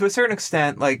 And to a certain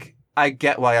extent, like, I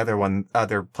get why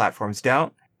other platforms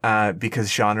don't,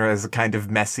 because genre is a kind of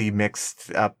messy,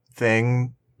 mixed up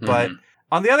thing. But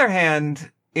on the other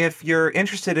hand, if you're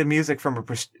interested in music from a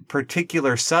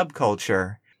particular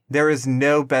subculture, there is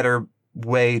no better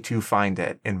way to find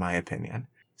it, in my opinion.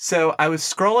 So I was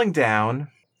scrolling down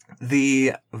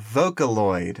the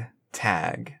Vocaloid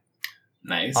tag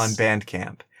on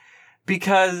Bandcamp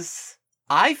because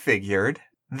I figured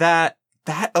that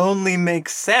only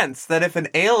makes sense, that if an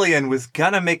alien was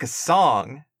gonna make a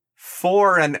song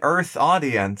for an Earth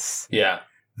audience,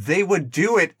 they would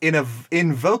do it in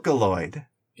Vocaloid.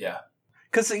 Yeah.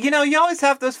 Because, you always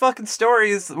have those fucking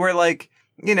stories where, like,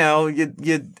 you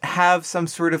have some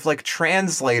sort of, like,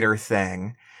 translator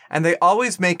thing, and they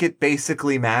always make it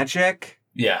basically magic.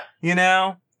 Yeah.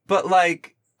 But,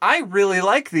 like, I really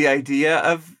like the idea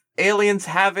of aliens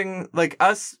having, like,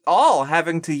 us all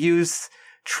having to use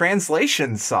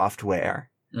translation software.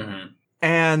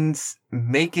 And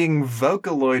making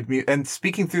Vocaloid and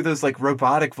speaking through those, like,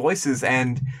 robotic voices,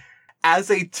 and as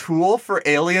a tool for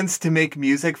aliens to make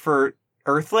music for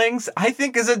Earthlings, I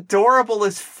think is adorable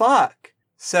as fuck.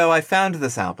 So I found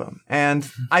this album,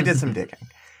 and I did some digging.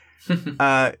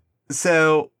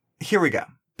 So here we go.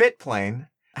 BitPlane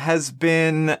has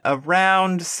been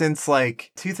around since,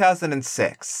 like,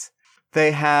 2006.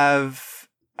 They have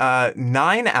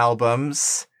 9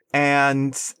 albums,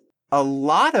 and a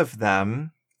lot of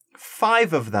them,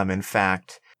 5 of them, in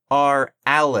fact, are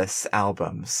Alice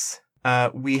albums.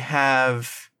 We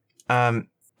have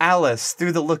Alice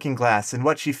Through the Looking Glass and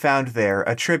What She Found There,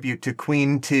 a tribute to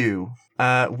Queen 2.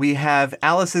 We have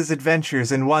Alice's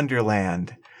Adventures in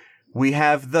Wonderland. We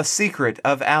have The Secret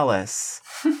of Alice.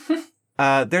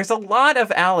 There's a lot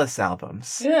of Alice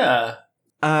albums. Yeah.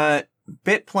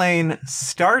 BitPlane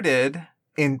started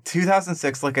in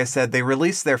 2006, like I said. They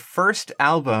released their first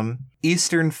album,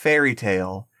 Eastern Fairy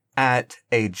Tale, at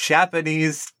a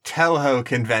Japanese Toho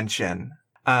convention.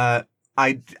 I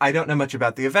don't know much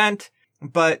about the event,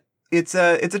 but it's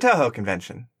a Toho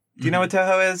convention. Do you know what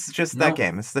Toho is? Just that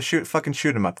game. It's the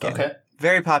shoot 'em up game. Okay.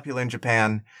 Very popular in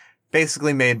Japan,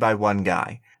 basically made by one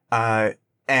guy.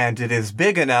 And it is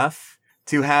big enough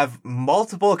to have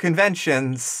multiple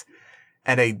conventions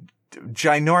and a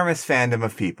ginormous fandom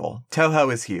of people.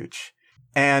 Toho is huge.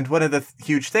 And one of the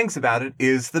huge things about it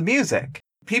is the music.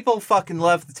 People fucking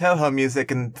love the Toho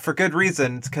music, and for good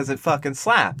reasons, because it fucking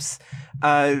slaps.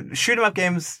 Shoot 'em up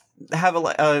games have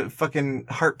a fucking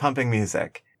heart-pumping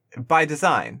music by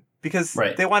design, because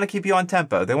they want to keep you on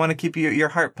tempo. They want to keep your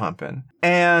heart pumping.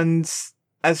 And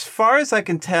as far as I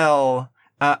can tell,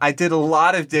 I did a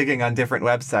lot of digging on different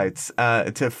websites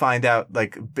to find out,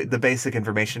 like, the basic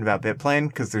information about BitPlane,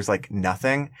 because there's, like,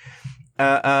 nothing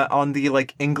on the,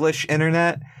 like, English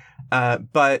internet.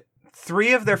 But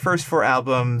 3 of their first 4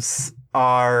 albums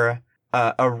are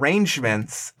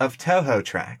arrangements of Toho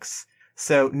tracks.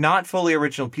 So not fully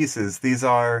original pieces. These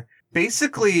are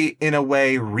basically, in a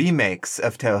way, remakes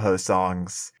of Toho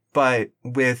songs, but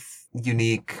with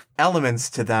unique elements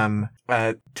to them.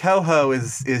 Toho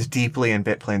is deeply in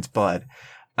BitPlane's blood.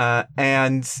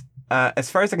 And as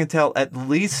far as I can tell, at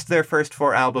least their first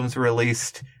 4 albums were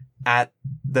released at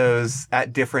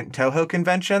different Toho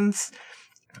conventions.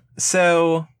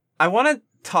 So I want to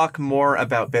talk more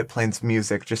about BitPlane's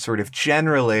music, just sort of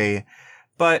generally,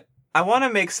 but I want to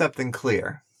make something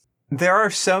clear. There are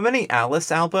so many Alice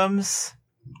albums,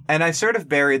 and I sort of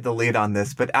buried the lead on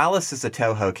this, but Alice is a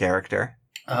Toho character.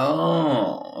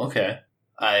 Oh, okay.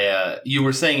 You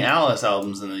were saying Alice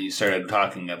albums, and then you started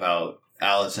talking about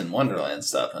Alice in Wonderland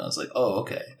stuff, and I was like, oh,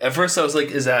 okay. At first I was like,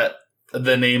 is that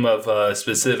the name of a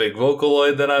specific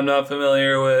Vocaloid that I'm not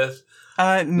familiar with?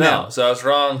 No. So I was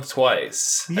wrong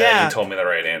twice. Yeah. And you told me the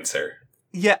right answer.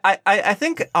 Yeah, I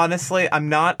think, honestly, I'm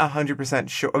not 100%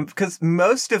 sure, because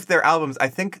most of their albums, I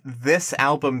think this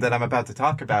album that I'm about to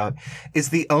talk about is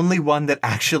the only one that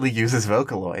actually uses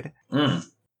Vocaloid.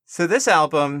 So this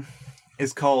album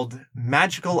is called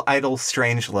Magical Idol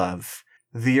Strangelove,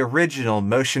 the original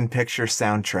motion picture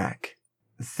soundtrack.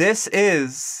 This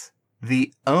is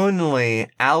the only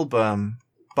album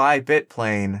by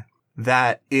BitPlane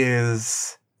that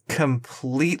is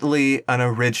completely an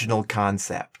original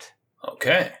concept,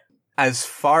 Okay. as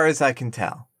far as I can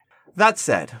tell. That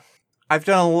said, I've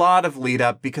done a lot of lead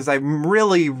up because I'm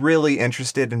really, really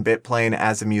interested in Bitplane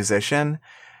as a musician,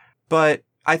 but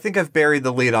I think I've buried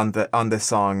the lead on this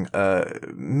song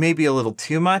maybe a little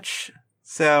too much.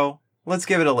 So let's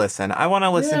give it a listen. I want to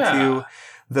listen to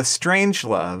The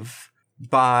Strangelove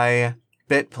by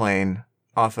Bitplane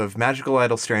off of Magical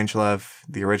Idol Strangelove,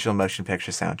 the original motion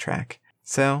picture soundtrack.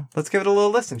 So let's give it a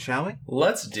little listen, shall we?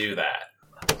 Let's do that.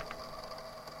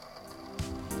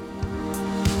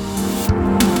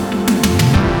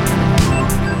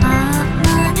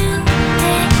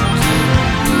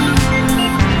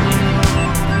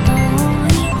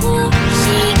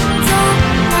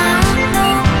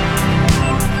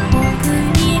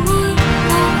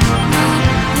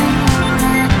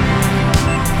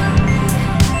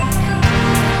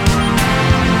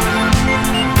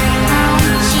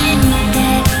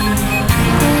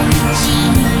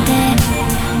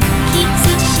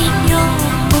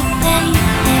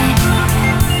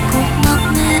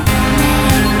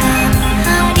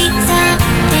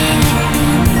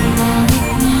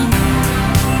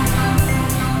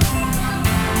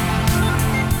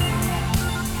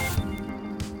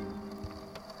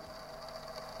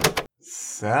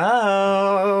 So,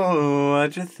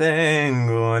 what'd you think?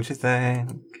 What'd you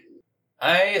think?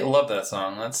 I love that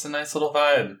song. That's a nice little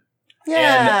vibe.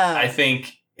 Yeah. And I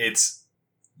think it's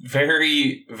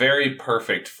very, very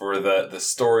perfect for the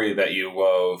story that you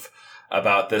wove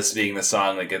about this being the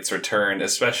song that gets returned,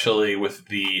 especially with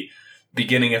the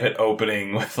beginning of it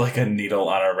opening with like a needle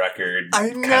on a record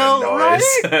I kind know, of noise.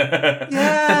 right?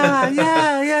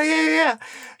 Yeah.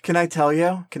 Can I tell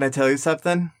you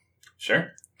something?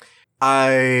 Sure.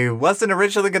 I wasn't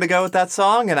originally going to go with that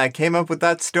song, and I came up with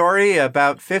that story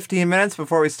about 15 minutes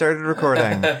before we started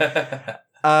recording.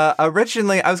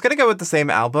 Originally, I was going to go with the same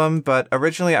album, but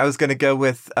originally I was going to go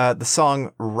with the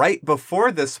song right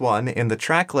before this one in the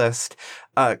track list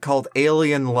called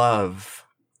Alien Love.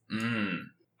 A little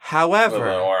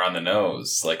However, more on the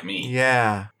nose, like me.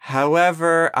 yeah.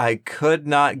 However, I could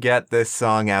not get this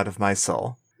song out of my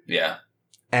soul. Yeah.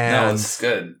 And No, it's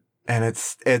good. And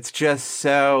it's just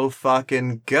so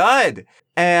fucking good.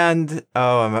 And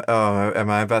am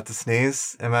I about to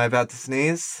sneeze? Am I about to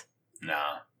sneeze?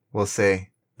 Nah. We'll see.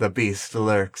 The beast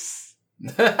lurks.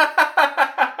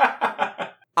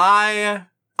 I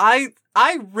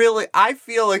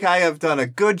feel like I have done a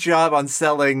good job on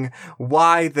selling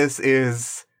why this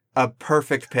is a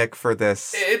perfect pick for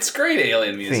this. It's great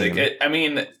alien music.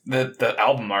 Theme. The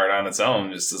album art on its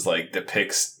own just is like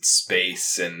depicts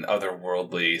space and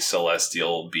otherworldly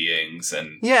celestial beings,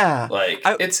 and Yeah. like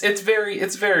it's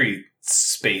very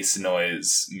space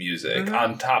noise music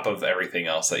on top of everything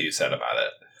else that you said about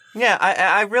it. Yeah,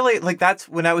 I really, like, that's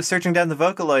when I was searching down the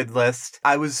Vocaloid list,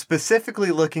 I was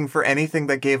specifically looking for anything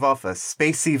that gave off a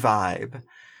spacey vibe.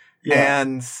 Yeah.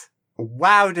 And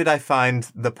wow, did I find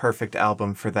the perfect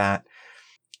album for that.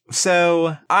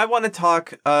 So I want to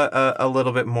talk a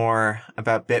little bit more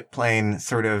about Bitplane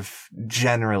sort of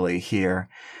generally here,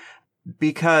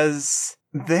 because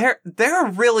they're a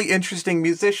really interesting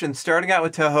musician, starting out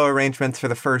with Toho arrangements for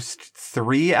the first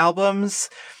 3 albums.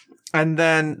 And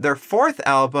then their 4th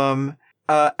album,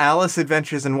 Alice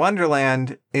Adventures in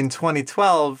Wonderland, in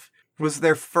 2012, was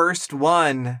their first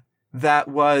one that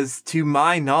was, to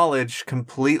my knowledge,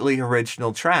 completely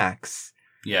original tracks.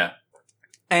 Yeah.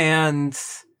 And,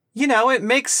 you know, it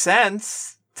makes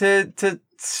sense to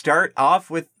start off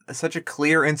with such a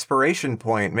clear inspiration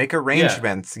point, make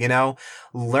arrangements, you know,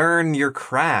 learn your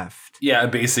craft. Yeah,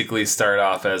 basically start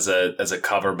off as a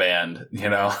cover band, you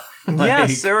know? Yeah,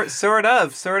 sort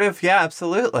of. Yeah,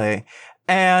 absolutely.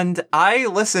 And I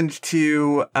listened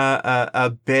to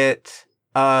a bit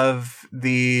of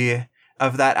that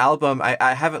album.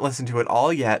 I haven't listened to it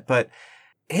all yet, but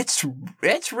it's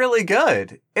really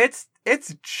good. It's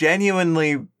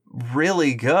genuinely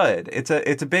really good. It's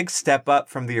a big step up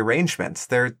from the arrangements.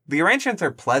 The arrangements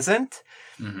are pleasant,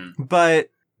 but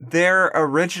their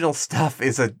original stuff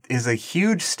is a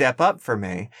huge step up for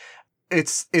me.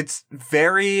 It's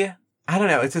very, I don't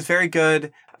know, it's just very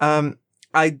good.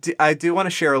 I do want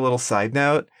to share a little side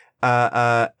note.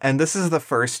 And this is the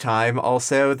first time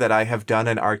also that I have done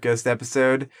an Art Ghost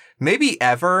episode, maybe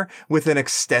ever, with an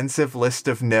extensive list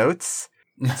of notes.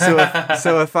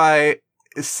 So if I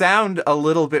sound a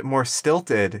little bit more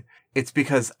stilted, it's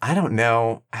because I don't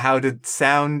know how to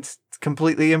sound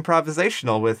completely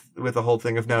improvisational with a whole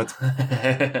thing of notes.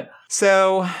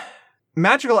 So,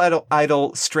 Magical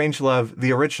Idol Strangelove,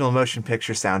 the original motion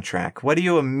picture soundtrack. What do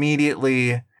you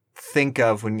immediately think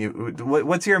of when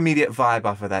what's your immediate vibe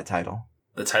off of that title?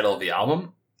 the title of the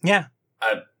album? Yeah.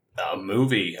 A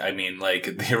movie. I mean,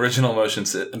 like the original motion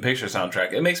picture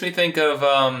soundtrack. It makes me think of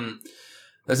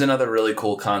there's another really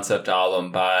cool concept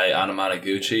album by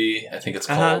Anamanaguchi. I think it's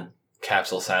called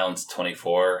Capsule Silence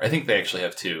 24. I think they actually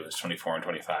have two. It's 24 and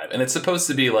 25. And it's supposed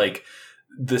to be like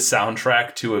the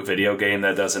soundtrack to a video game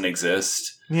that doesn't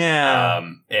exist. Yeah.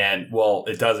 And well,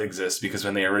 it does exist because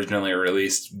when they originally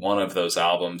released one of those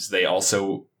albums, they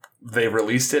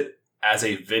released it as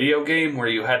a video game where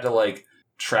you had to like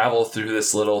travel through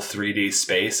this little 3D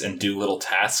space and do little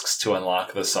tasks to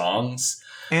unlock the songs.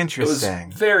 Interesting. It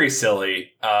was very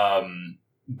silly.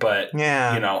 But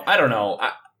yeah, you know, I don't know.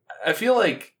 I feel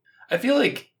like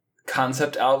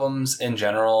concept albums in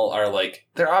general are like,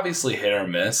 they're obviously hit or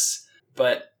miss,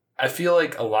 but I feel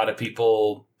like a lot of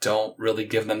people don't really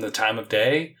give them the time of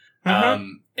day.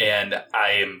 Mm-hmm. And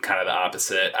I am kind of the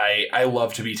opposite. I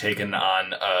love to be taken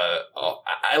on.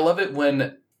 I love it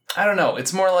when, I don't know.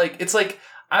 It's more like, it's like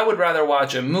I would rather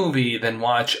watch a movie than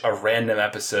watch a random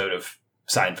episode of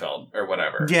Seinfeld or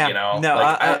whatever. Yeah, you know, no,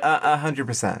 like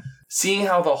 100%. Seeing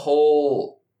how the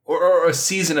whole or a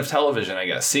season of television, I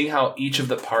guess, seeing how each of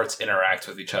the parts interact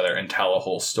with each other and tell a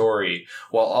whole story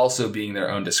while also being their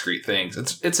own discrete things.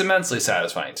 It's immensely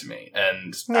satisfying to me.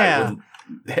 And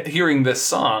hearing this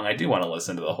song, I do want to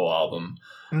listen to the whole album.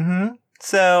 Mm-hmm.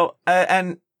 So,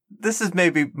 and this is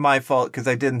maybe my fault because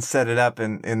I didn't set it up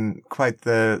in quite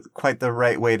the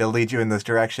right way to lead you in this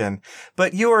direction.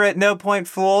 But you were at no point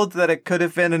fooled that it could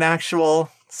have been an actual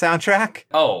soundtrack?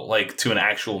 Oh, like to an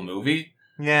actual movie?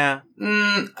 Yeah.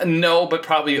 No, but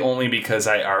probably only because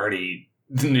I already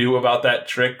knew about that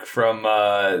trick from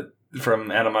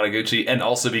Anamanaguchi, and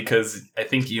also because I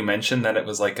think you mentioned that it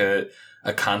was like a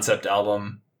concept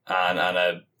album on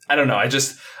a, I don't know, I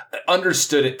just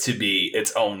understood it to be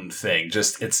its own thing.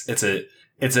 Just it's a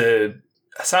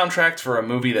soundtrack for a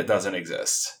movie that doesn't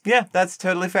exist. Yeah, that's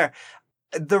totally fair.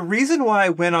 The reason why I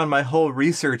went on my whole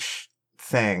research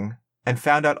thing and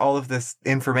found out all of this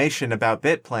information about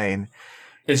BitPlane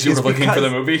is you were looking for the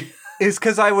movie? Is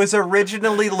because I was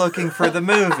originally looking for the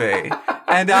movie.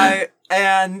 And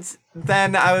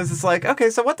then I was just like,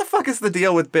 okay, so what the fuck is the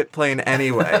deal with BitPlane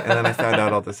anyway? And then I found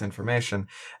out all this information.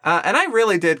 And I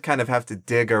really did kind of have to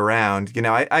dig around. You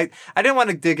know, I didn't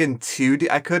want to dig in too deep.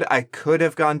 I could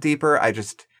have gone deeper. I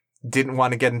just didn't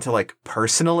want to get into like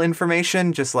personal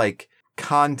information, just like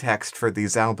context for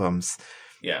these albums.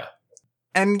 Yeah.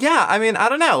 And yeah, I mean, I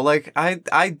don't know. Like,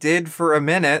 I did for a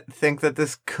minute think that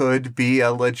this could be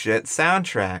a legit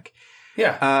soundtrack.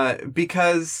 Yeah.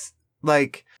 Because,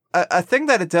 like, a thing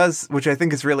that it does, which I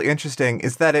think is really interesting,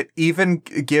 is that it even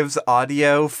gives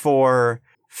audio for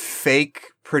fake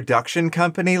production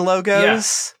company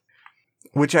logos,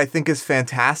 which I think is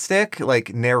fantastic.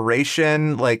 Like,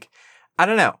 narration, like, I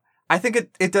don't know. I think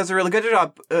it does a really good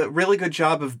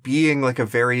job of being like a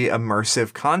very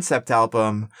immersive concept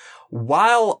album,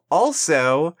 while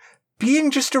also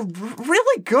being just a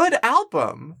really good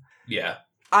album. Yeah.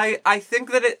 I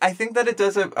think that it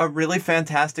does a really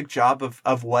fantastic job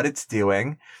of what it's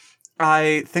doing.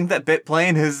 I think that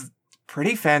BitPlane is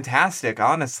pretty fantastic,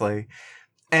 honestly.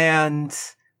 And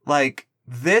like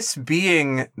this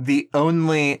being the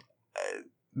only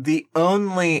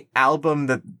album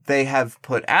that they have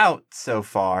put out so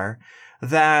far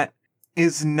that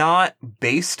is not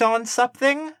based on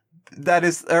something that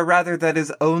is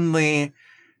only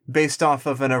based off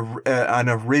of an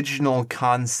original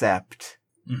concept,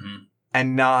 mm-hmm.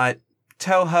 and not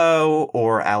Toho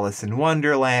or Alice in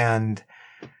Wonderland,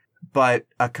 but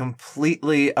a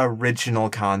completely original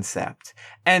concept.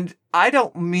 And I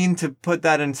don't mean to put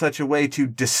that in such a way to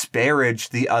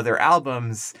disparage the other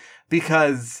albums,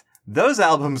 because those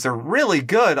albums are really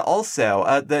good also.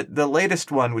 The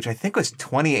latest one, which I think was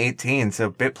 2018, so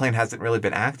BitPlane hasn't really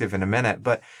been active in a minute,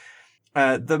 but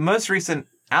the most recent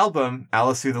album,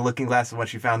 Alice Through the Looking Glass and What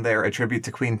She Found There, a tribute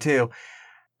to Queen 2,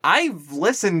 I've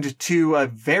listened to a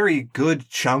very good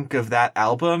chunk of that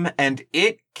album, and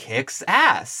it kicks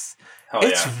ass.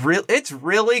 It's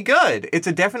really good. It's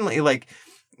a definitely, like,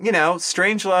 you know,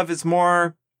 Strangelove is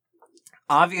more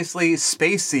obviously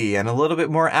spacey and a little bit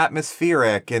more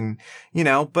atmospheric, and, you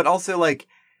know, but also like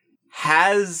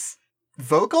has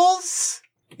vocals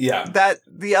that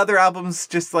the other albums,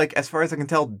 just like as far as I can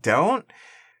tell, don't.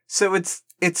 So it's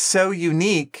so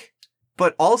unique,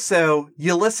 but also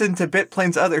you listen to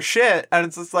BitPlane's other shit and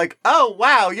it's just like, oh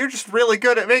wow, you're just really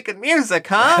good at making music,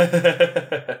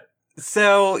 huh?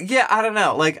 So yeah, I don't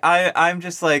know. Like I'm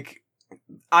just like,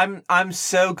 I'm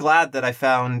so glad that I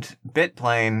found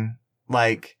BitPlane.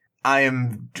 Like, I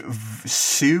am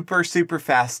super, super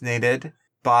fascinated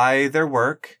by their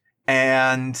work,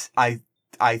 and I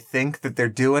I think that they're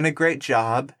doing a great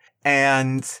job.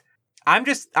 And I'm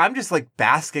just like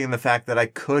basking in the fact that I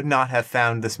could not have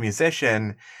found this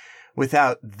musician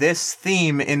without this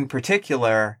theme in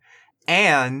particular,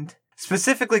 and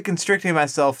specifically constricting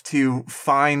myself to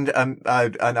find an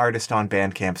artist on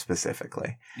Bandcamp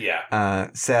specifically. Yeah.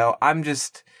 So I'm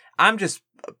just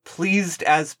pleased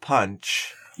as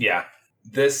punch. Yeah.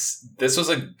 This was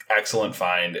an excellent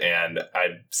find, and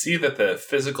I see that the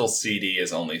physical CD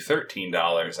is only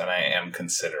 $13, and I am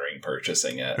considering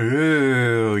purchasing it.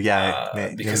 Ooh,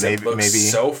 yeah. Because it looks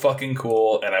so fucking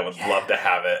cool, and I would love to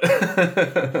have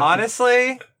it.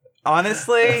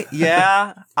 Honestly,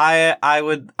 yeah, I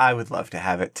would love to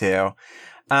have it too.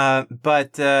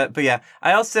 But yeah,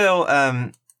 I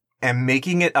also am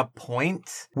making it a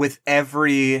point with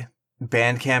every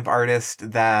Bandcamp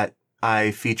artist that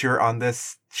I feature on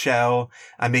this show.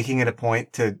 I'm making it a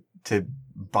point to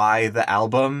buy the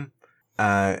album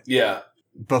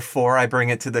before I bring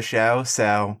it to the show.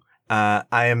 So I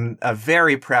am a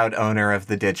very proud owner of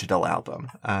the digital album.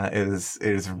 It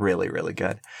is really, really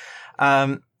good.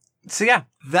 So yeah,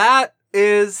 that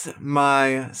is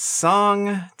my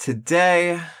song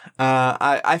today.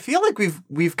 I feel like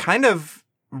we've kind of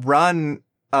run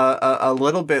a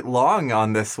little bit long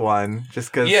on this one,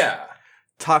 just because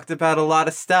talked about a lot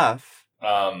of stuff.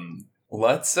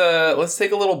 Let's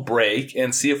take a little break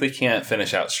and see if we can't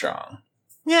finish out strong.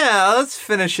 Yeah, let's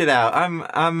finish it out. I'm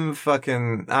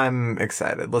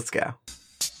excited. Let's go.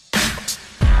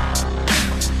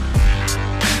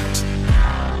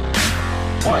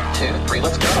 One, two, three,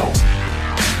 let's go.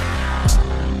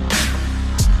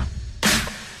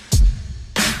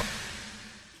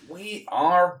 We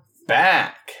are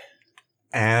back.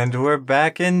 And we're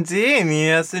back indeed.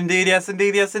 Yes, indeed. Yes,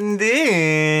 indeed. Yes,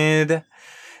 indeed.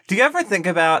 Do you ever think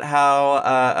about how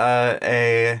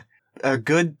a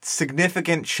good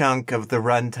significant chunk of the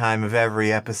runtime of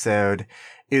every episode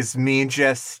is me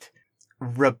just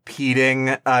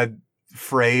repeating a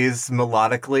phrase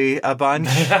melodically a bunch?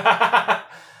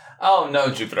 Oh no,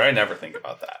 Jupiter! I never think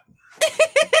about that.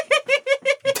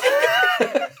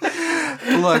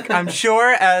 Look, I'm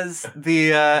sure as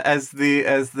the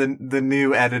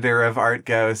new editor of Art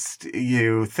Ghost,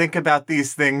 you think about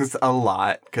these things a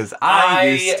lot, because I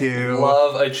used to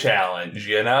love a challenge,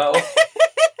 you know.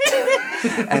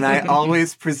 And I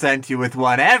always present you with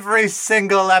one. Every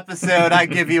single episode, I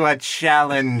give you a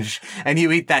challenge, and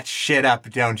you eat that shit up,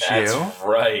 don't you? That's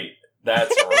right.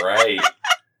 That's right.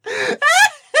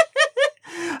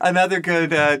 Another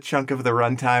good chunk of the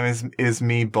runtime is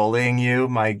me bullying you,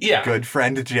 my good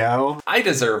friend Joe. I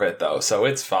deserve it though, so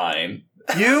it's fine.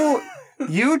 You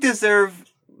deserve.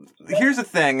 Here's the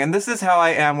thing, and this is how I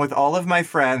am with all of my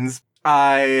friends.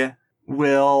 I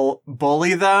will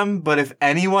bully them, but if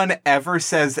anyone ever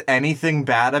says anything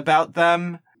bad about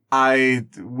them, I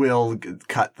will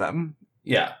cut them.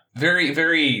 Yeah, very,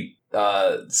 very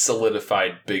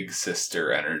solidified big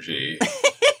sister energy.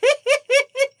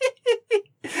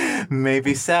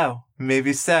 Maybe so.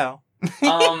 Maybe so.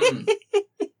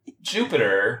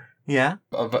 Jupiter. Yeah?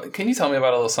 Can you tell me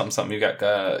about a little something you got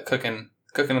cooking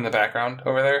in the background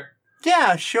over there?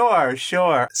 Yeah, sure.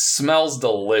 Smells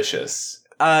delicious.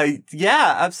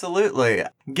 Yeah, absolutely.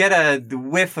 Get a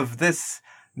whiff of this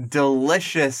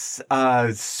delicious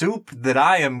soup that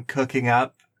I am cooking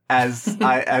up as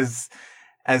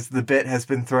as the bit has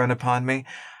been thrown upon me.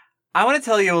 I want to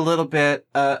tell you a little bit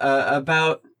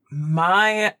about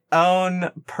my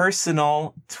own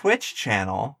personal Twitch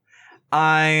channel.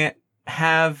 I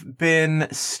have been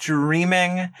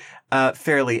streaming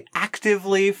fairly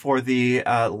actively for the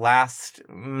last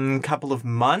couple of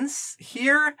months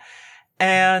here,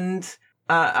 and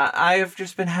I have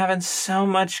just been having so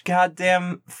much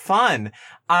goddamn fun.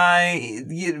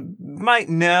 You might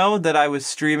know that I was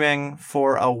streaming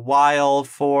for a while,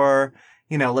 for,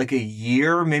 like a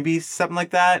year, maybe something like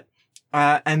that.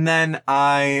 And then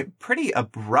I pretty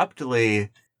abruptly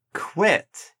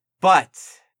quit.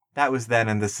 But that was then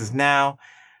and this is now.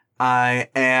 I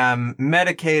am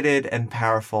medicated and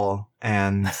powerful,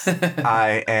 and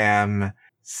I am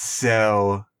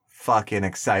so fucking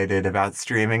excited about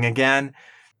streaming again.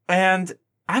 And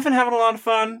I've been having a lot of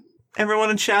fun. Everyone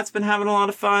in chat's been having a lot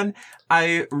of fun.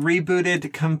 I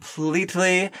rebooted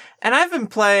completely, and I've been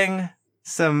playing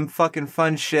some fucking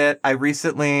fun shit. I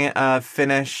recently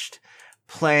finished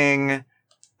playing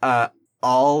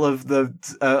all of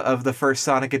the first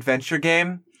Sonic Adventure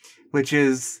game, which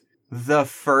is the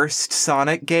first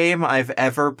Sonic game I've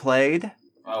ever played.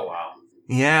 Oh wow.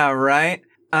 Yeah, right?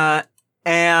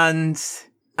 And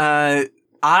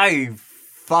I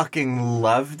fucking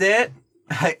loved it.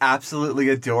 I absolutely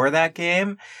adore that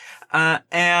game.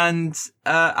 And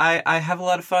I have a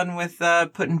lot of fun with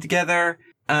putting together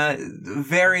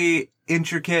very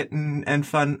intricate and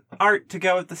fun art to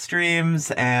go with the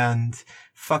streams, and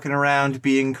fucking around,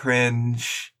 being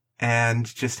cringe,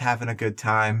 and just having a good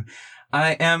time.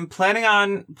 I am planning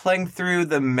on playing through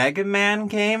the Mega Man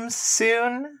games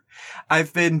soon.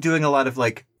 I've been doing a lot of,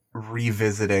 like,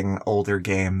 revisiting older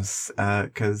games,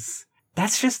 'cause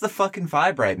that's just the fucking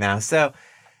vibe right now. So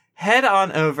head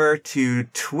on over to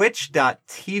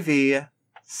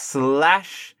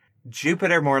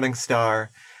twitch.tv/Jupiter Morningstar.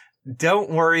 Don't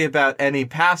worry about any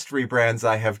past rebrands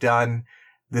I have done.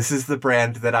 This is the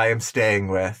brand that I am staying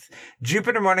with.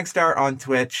 Jupiter Morningstar on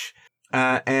Twitch.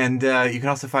 And you can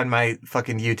also find my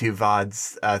fucking YouTube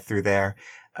VODs through there.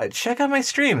 Check out my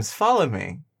streams. Follow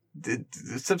me.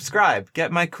 Subscribe.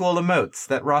 Get my cool emotes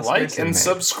that Ross Like and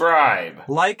subscribe.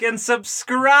 Like and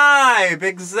subscribe.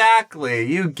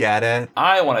 Exactly. You get it.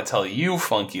 I want to tell you,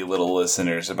 funky little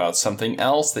listeners, about something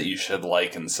else that you should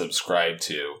like and subscribe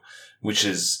to, which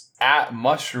is at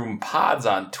Mushroom Pods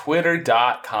on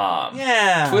Twitter.com.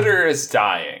 Yeah. Twitter is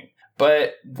dying.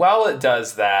 But while it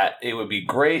does that, it would be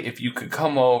great if you could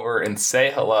come over and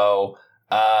say hello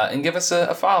and give us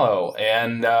a follow.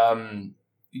 And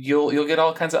you'll get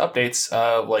all kinds of updates,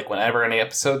 like whenever any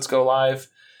episodes go live,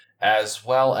 as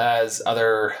well as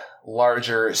other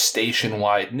larger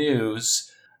station-wide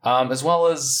news, as well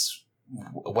as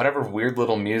whatever weird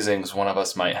little musings one of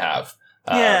us might have.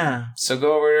 Yeah. So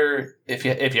go over, if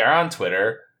you're on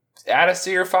Twitter, add us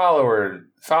to your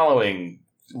following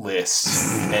list.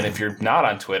 And if you're not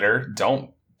on Twitter,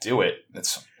 don't do it.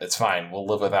 It's fine. We'll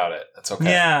live without it. That's okay.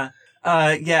 Yeah.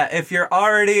 If you're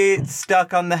already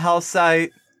stuck on the Hell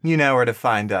site, you know where to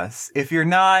find us. If you're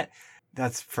not,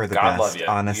 that's for the God best, love you.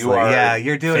 honestly. You are- Yeah,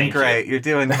 you're doing thank great. you. You're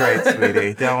doing great,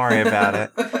 sweetie. Don't worry about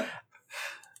it.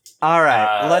 All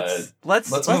right, let's move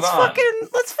on.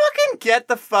 let's fucking get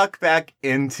the fuck back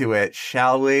into it,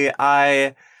 shall we?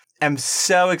 I am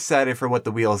so excited for what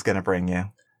the wheel is going to bring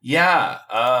you. Yeah.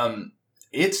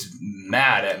 It's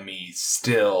mad at me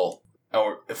still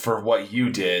for what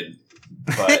you did,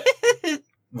 but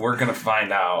we're going to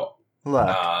find out.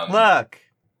 Look.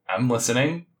 I'm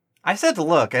listening. I said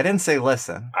look. I didn't say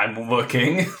listen. I'm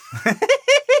looking.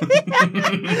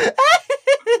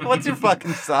 What's your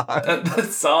fucking song? The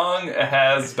song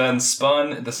has been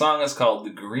spun. The song is called The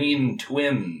Green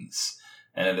Twins,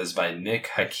 and it is by Nick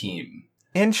Hakim.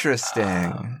 Interesting.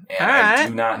 And All I right.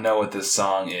 do not know what this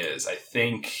song is. I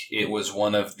think it was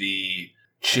one of the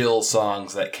chill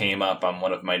songs that came up on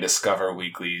one of my Discover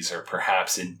Weeklies, or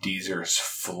perhaps in Deezer's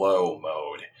Flow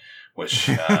mode, which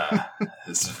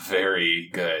is very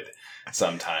good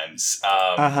sometimes.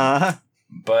 But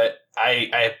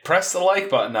I pressed the like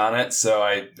button on it, so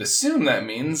I assume that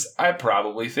means I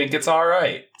probably think it's all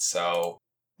right. So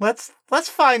Let's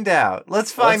find out.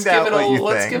 Let's find out what you think.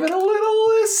 Let's give it a little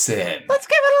listen. Let's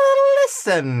give it a little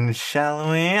listen,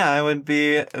 shall we? I would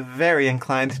be very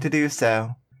inclined to do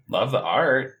so. Love the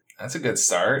art. That's a good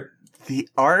start. The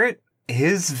art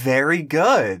is very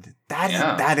good.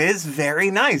 That is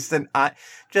very nice. And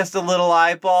just a little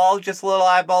eyeball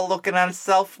looking at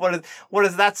itself. What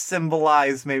does that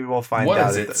symbolize? Maybe we'll find out. What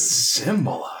does it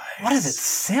symbolize? What does it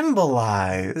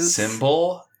symbolize?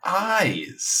 Symbol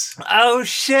eyes. Oh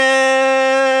shit!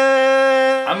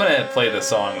 I'm gonna play the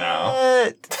song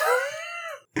now.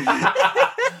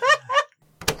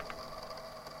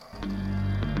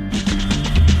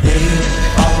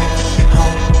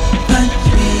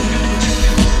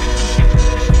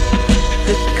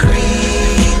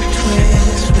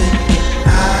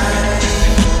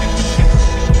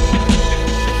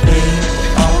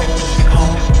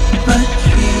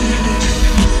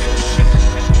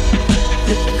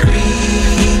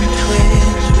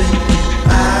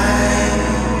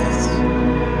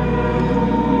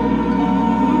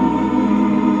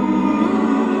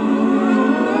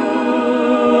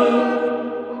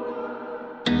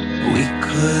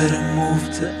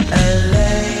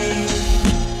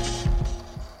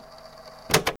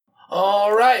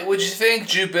 All right, what'd you think,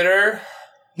 Jupiter?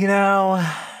 You know,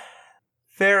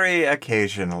 very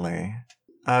occasionally,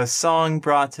 a song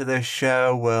brought to this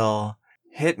show will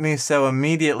hit me so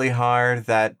immediately hard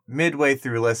that midway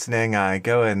through listening, I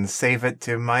go and save it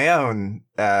to my own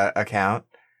account.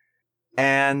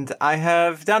 And I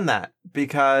have done that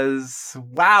because,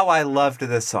 wow, I loved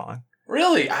this song.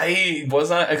 Really? I was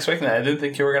not expecting that. I didn't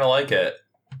think you were going to like it.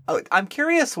 Oh, I'm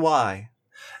curious why.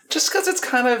 Just because it's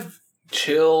kind of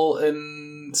chill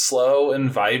and slow and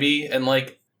vibey, and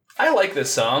I like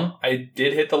this song. I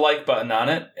did hit the like button on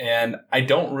it, and I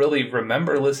don't really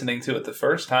remember listening to it the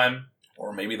first time,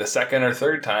 or maybe the second or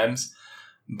third times,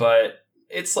 but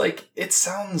it's like, it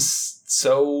sounds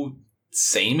so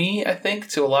samey, I think,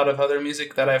 to a lot of other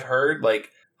music that I've heard. Like,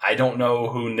 I don't know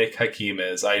who Nick Hakim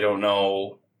is. I don't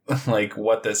know, like,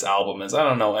 what this album is. I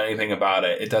don't know anything about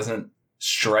it. It doesn't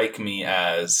strike me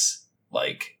as,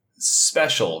 like,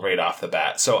 special right off the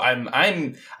bat. So I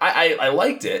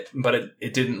liked it, but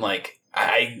it didn't, like,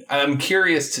 I'm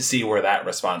curious to see where that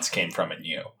response came from in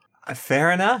you.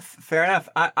 Fair enough.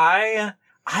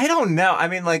 I don't know. I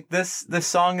mean, like, this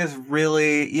song is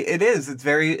really, it's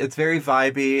very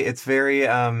vibey. It's very,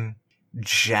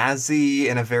 jazzy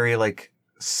in a very, like,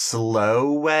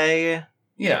 slow way.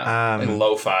 Yeah. Like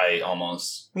lo-fi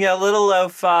almost. Yeah, a little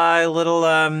lo-fi, little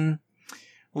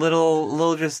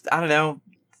just, I don't know,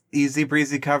 easy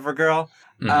breezy cover girl.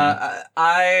 Mhm.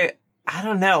 I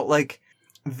don't know. Like,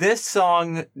 this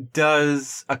song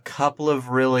does a couple of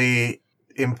really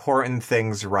important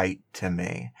things right to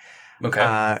me.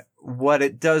 Okay. What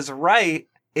it does right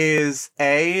is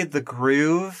the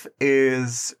groove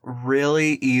is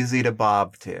really easy to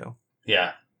bob to.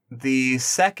 Yeah. The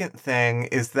second thing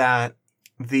is that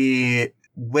the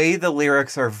way the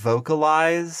lyrics are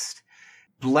vocalized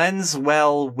blends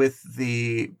well with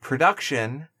the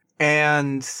production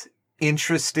and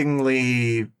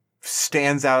interestingly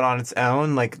stands out on its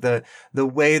own. Like the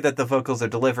way that the vocals are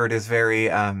delivered is very,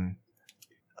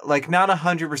 like not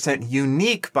 100%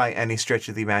 unique by any stretch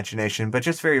of the imagination, but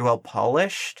just very well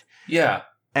polished. Yeah.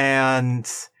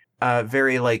 And,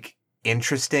 very like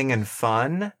interesting and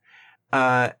fun,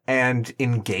 and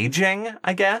engaging,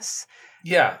 I guess.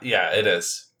 Yeah, it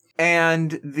is.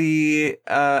 And the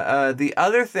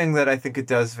other thing that I think it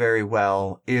does very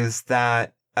well is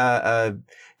that,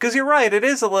 because you're right, it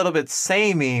is a little bit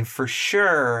samey for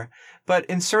sure, but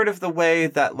in sort of the way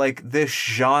that like this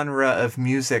genre of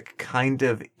music kind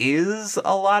of is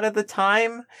a lot of the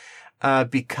time,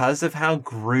 because of how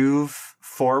groove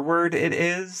forward it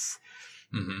is.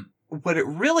 Mm-hmm. What it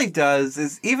really does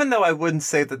is, even though I wouldn't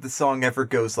say that the song ever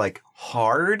goes like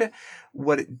hard,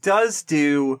 what it does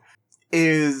do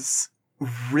is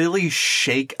really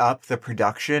shake up the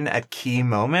production at key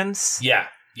moments. Yeah,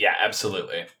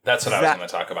 absolutely. That's what I was going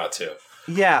to talk about too.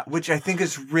 Yeah, which I think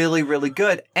is really, really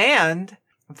good. And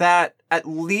that, at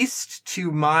least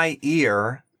to my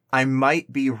ear, I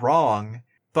might be wrong,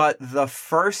 but the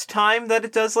first time that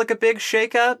it does like a big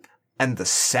shakeup and the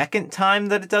second time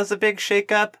that it does a big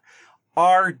shakeup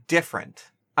are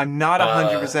different. I'm not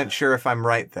 100% sure if I'm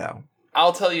right, though.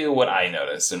 I'll tell you what I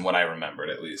noticed and what I remembered,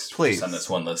 at least. Please. Just on this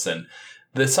one listen.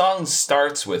 The song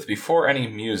starts with, before any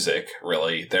music,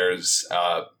 really, there's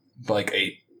like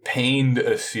a pained,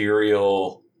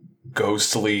 ethereal,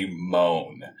 ghostly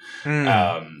moan.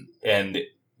 And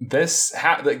this,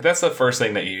 like, that's the first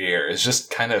thing that you hear, is just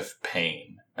kind of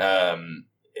pain.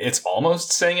 It's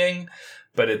almost singing,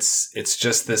 but it's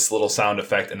just this little sound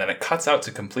effect, and then it cuts out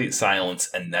to complete silence,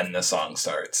 and then the song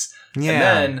starts. Yeah. And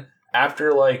then,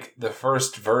 after, like, the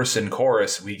first verse and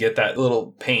chorus, we get that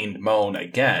little pained moan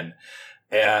again,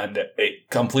 and it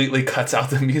completely cuts out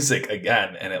the music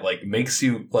again, and it, like, makes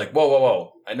you, like,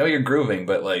 whoa, I know you're grooving,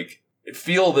 but, like,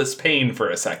 feel this pain for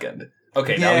a second.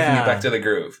 Okay, now we can get back to the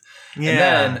groove. Yeah. And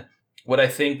then, what I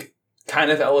think kind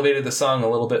of elevated the song a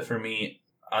little bit for me,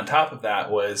 on top of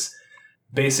that, was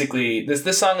basically,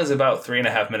 this song is about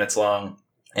 3.5 minutes long,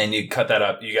 and you cut that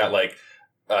up, you got, like,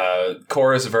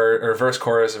 verse,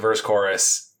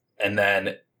 chorus, and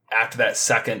then after that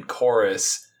second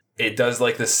chorus, it does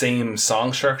like the same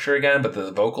song structure again, but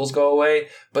the vocals go away.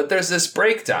 But there's this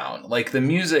breakdown. Like, the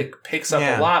music picks up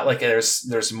a lot. Like,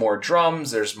 there's more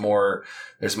drums, there's more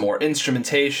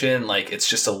instrumentation. Like, it's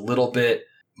just a little bit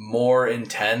more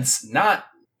intense. Not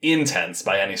intense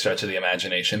by any stretch of the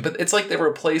imagination, but it's like they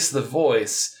replace the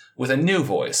voice with a new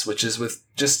voice, which is with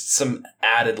just some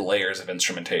added layers of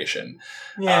instrumentation.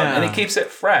 Yeah. And it keeps it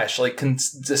fresh, like,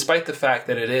 despite the fact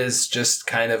that it is just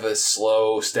kind of a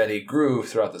slow, steady groove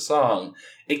throughout the song,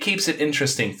 it keeps it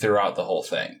interesting throughout the whole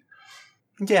thing.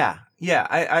 Yeah.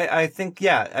 I think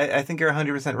you're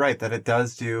 100% right that it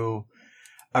does do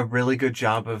a really good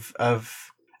job of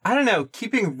I don't know,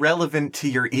 keeping relevant to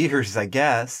your ears, I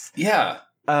guess. Yeah.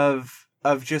 Of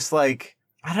just like,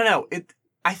 I don't know,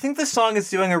 I think the song is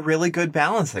doing a really good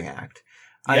balancing act.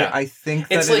 Yeah. I think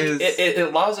that it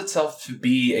allows itself to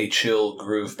be a chill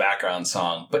groove background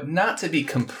song, but not to be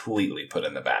completely put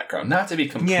in the background, not to be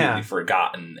completely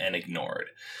forgotten and ignored.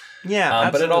 Yeah,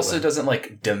 but it also doesn't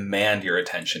like demand your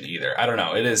attention either. I don't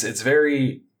know. It's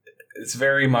very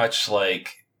much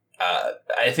like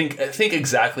I think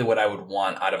exactly what I would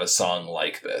want out of a song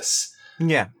like this.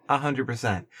 Yeah,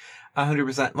 100%.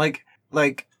 100%.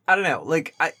 Like I don't know.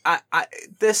 Like I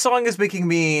this song is making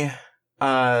me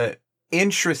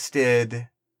interested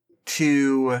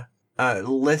to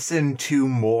listen to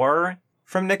more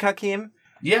from Nick Hakim.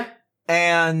 Yeah.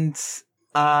 And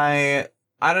I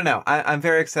don't know. I'm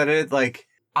very excited. Like,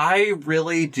 I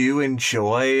really do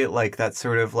enjoy like that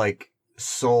sort of like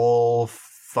soul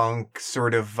funk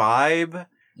sort of vibe.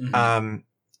 Mhm.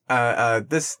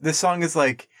 This song is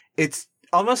like, it's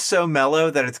almost so mellow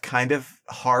that it's kind of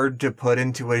hard to put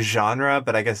into a genre,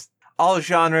 but I guess all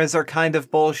genres are kind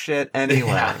of bullshit anyway.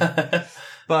 Yeah.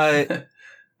 But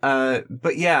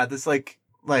yeah, this like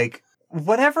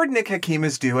whatever Nick Hakim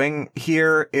is doing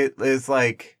here, it is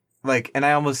like, and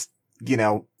I almost,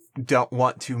 don't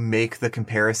want to make the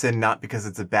comparison, not because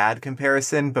it's a bad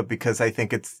comparison, but because I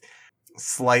think it's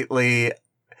slightly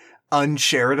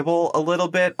uncharitable a little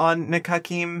bit on Nick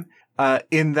Hakim,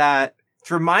 in that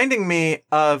it's reminding me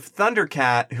of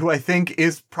Thundercat, who I think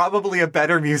is probably a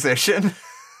better musician.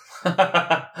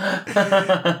 But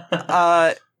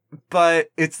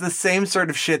it's the same sort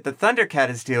of shit that Thundercat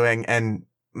is doing, and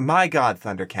my god,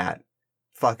 Thundercat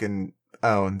fucking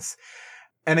owns.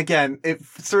 And again, it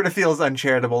sort of feels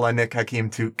uncharitable on Nick Hakim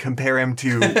to compare him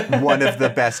to one of the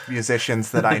best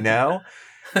musicians that I know.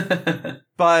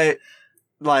 But,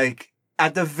 like,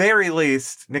 at the very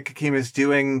least, Nick Hakim is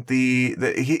doing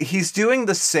he's doing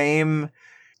the same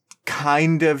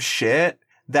kind of shit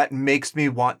that makes me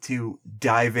want to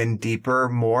dive in deeper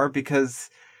more, because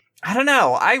I don't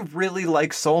know, I really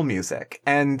like soul music,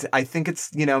 and I think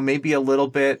it's, maybe a little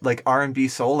bit like R&B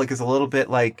soul, like is a little bit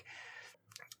like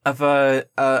of a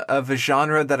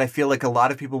genre that I feel like a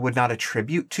lot of people would not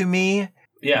attribute to me.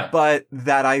 Yeah. But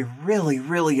that I really,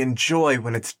 really enjoy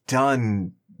when it's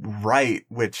done right,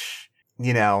 which,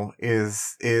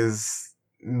 is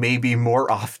maybe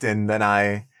more often than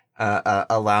I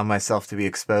allow myself to be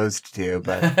exposed to.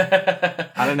 But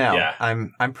I don't know. Yeah.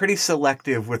 I'm pretty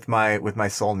selective with my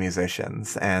soul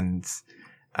musicians, and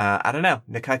I don't know.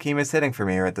 Nick Hakim is hitting for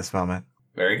me at this moment.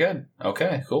 Very good.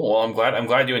 Okay, cool. Well, I'm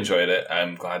glad you enjoyed it.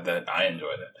 I'm glad that I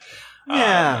enjoyed it.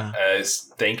 Yeah.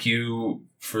 Thank you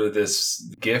for this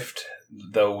gift,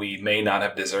 though we may not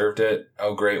have deserved it.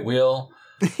 Oh, great wheel.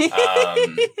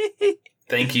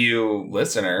 Thank you,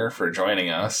 listener, for joining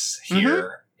us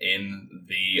here in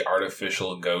the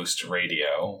Artificial Ghost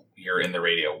Radio. You're in the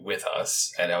radio with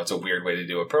us. I know it's a weird way to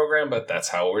do a program, but that's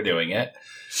how we're doing it.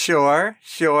 Sure.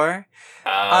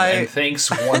 And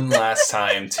thanks one last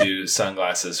time to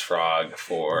Sunglasses Frog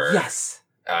for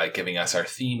giving us our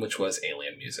theme, which was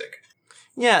alien music.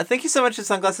 Yeah, thank you so much to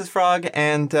Sunglasses Frog,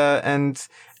 and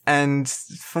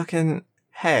fucking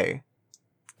hey,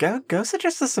 go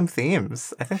suggest us some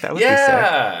themes. I think that would be sick.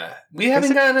 Yeah, we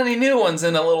haven't gotten any new ones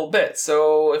in a little bit,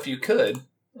 so if you could,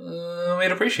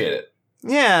 we'd appreciate it.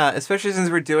 Yeah, especially since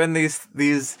we're doing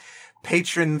these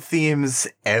patron themes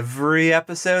every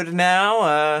episode now.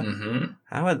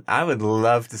 I would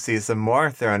love to see some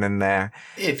more thrown in there.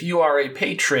 If you are a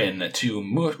patron to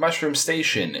Mushroom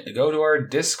Station, go to our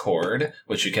Discord,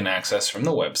 which you can access from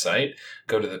the website.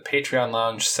 Go to the Patreon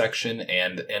Lounge section,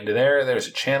 and there's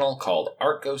a channel called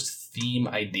Art Ghost Theme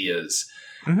Ideas.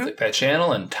 Click that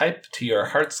channel and type to your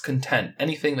heart's content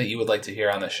anything that you would like to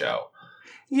hear on the show.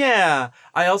 Yeah,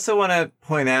 I also want to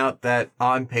point out that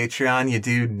on Patreon, you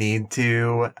do need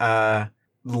to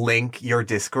link your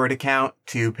Discord account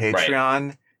to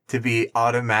Patreon to be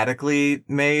automatically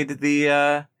made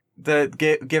given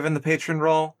the patron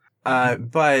role.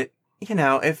 But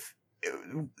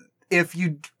if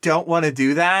you don't want to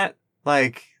do that,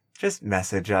 like, just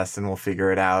message us and we'll figure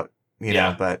it out.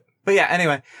 Know. But yeah.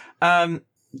 Anyway,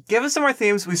 give us some more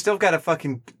themes. We still got a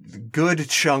fucking good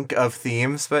chunk of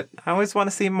themes, but I always want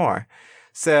to see more.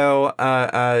 So,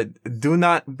 do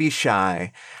not be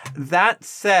shy. That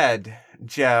said,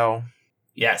 Joe.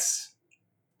 Yes.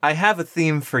 I have a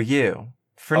theme for you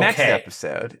for next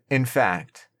episode, in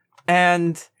fact.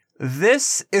 And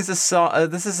this is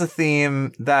a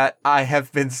theme that I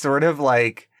have been sort of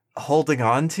like holding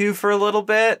on to for a little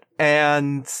bit,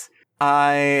 and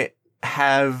I've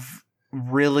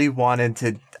really wanted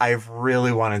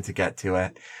to get to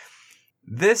it.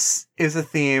 This is a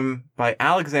theme by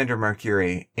Alexander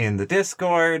Mercury in the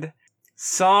Discord.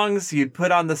 Songs you'd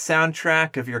put on the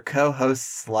soundtrack of your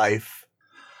co-host's life.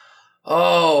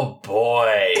 Oh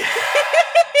boy.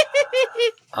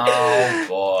 Oh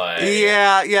boy.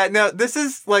 Yeah, no, this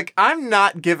is like, I'm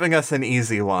not giving us an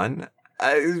easy one.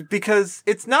 Because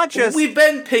it's not just... We've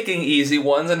been picking easy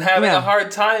ones and having a hard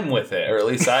time with it, or at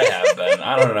least I have been.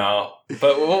 I don't know.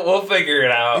 But we'll figure it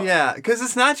out. Yeah, because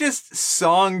it's not just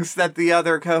songs that the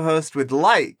other co-host would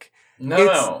like.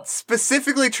 No. It's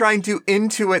specifically trying to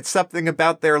intuit something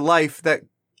about their life that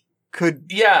could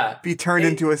Yeah. be turned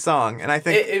into a song. And I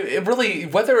think It really,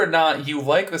 whether or not you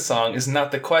like the song is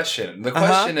not the question. The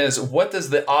question is, what does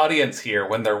the audience hear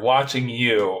when they're watching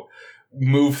you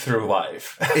move through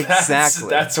life? Exactly.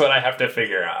 That's what I have to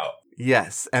figure out.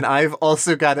 yes. And I've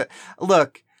also got to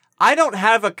look. I don't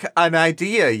have an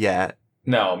idea yet.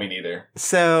 No, me neither.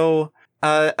 So,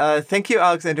 thank you,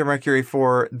 Alexander Mercury,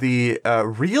 for the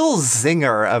real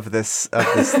zinger of this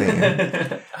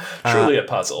theme. Truly a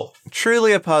puzzle.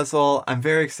 Truly a puzzle. I'm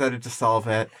very excited to solve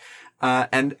it,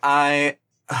 and I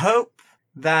hope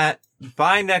that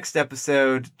by next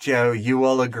episode, Joe, you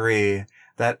will agree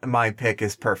that my pick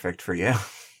is perfect for you.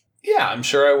 Yeah, I'm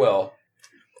sure I will.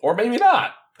 Or maybe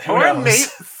not. Who knows?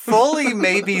 Fully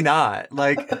maybe not.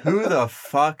 Like, who the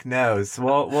fuck knows?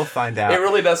 We'll find out. It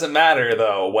really doesn't matter,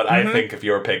 though, what I think of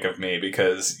your pick of me,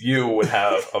 because you would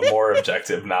have a more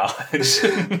objective knowledge.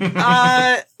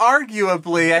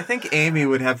 Arguably, I think Amy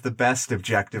would have the best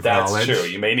objective knowledge. That's true.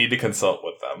 You may need to consult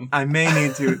with them. I may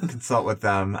need to consult with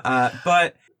them.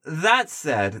 But that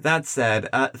said,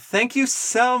 thank you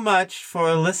so much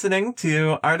for listening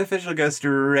to Artificial Ghost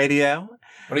Radio.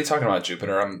 What are you talking about,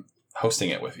 Jupiter? I'm hosting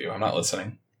it with you. I'm not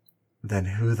listening. Then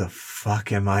who the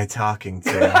fuck am I talking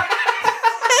to?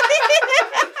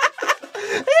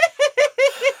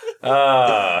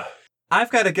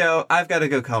 I've got to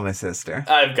go call my sister.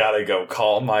 I've got to go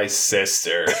call my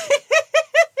sister.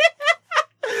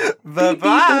 Bye-bye.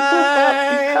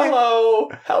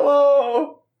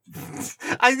 Hello.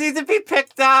 I need to be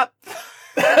picked up.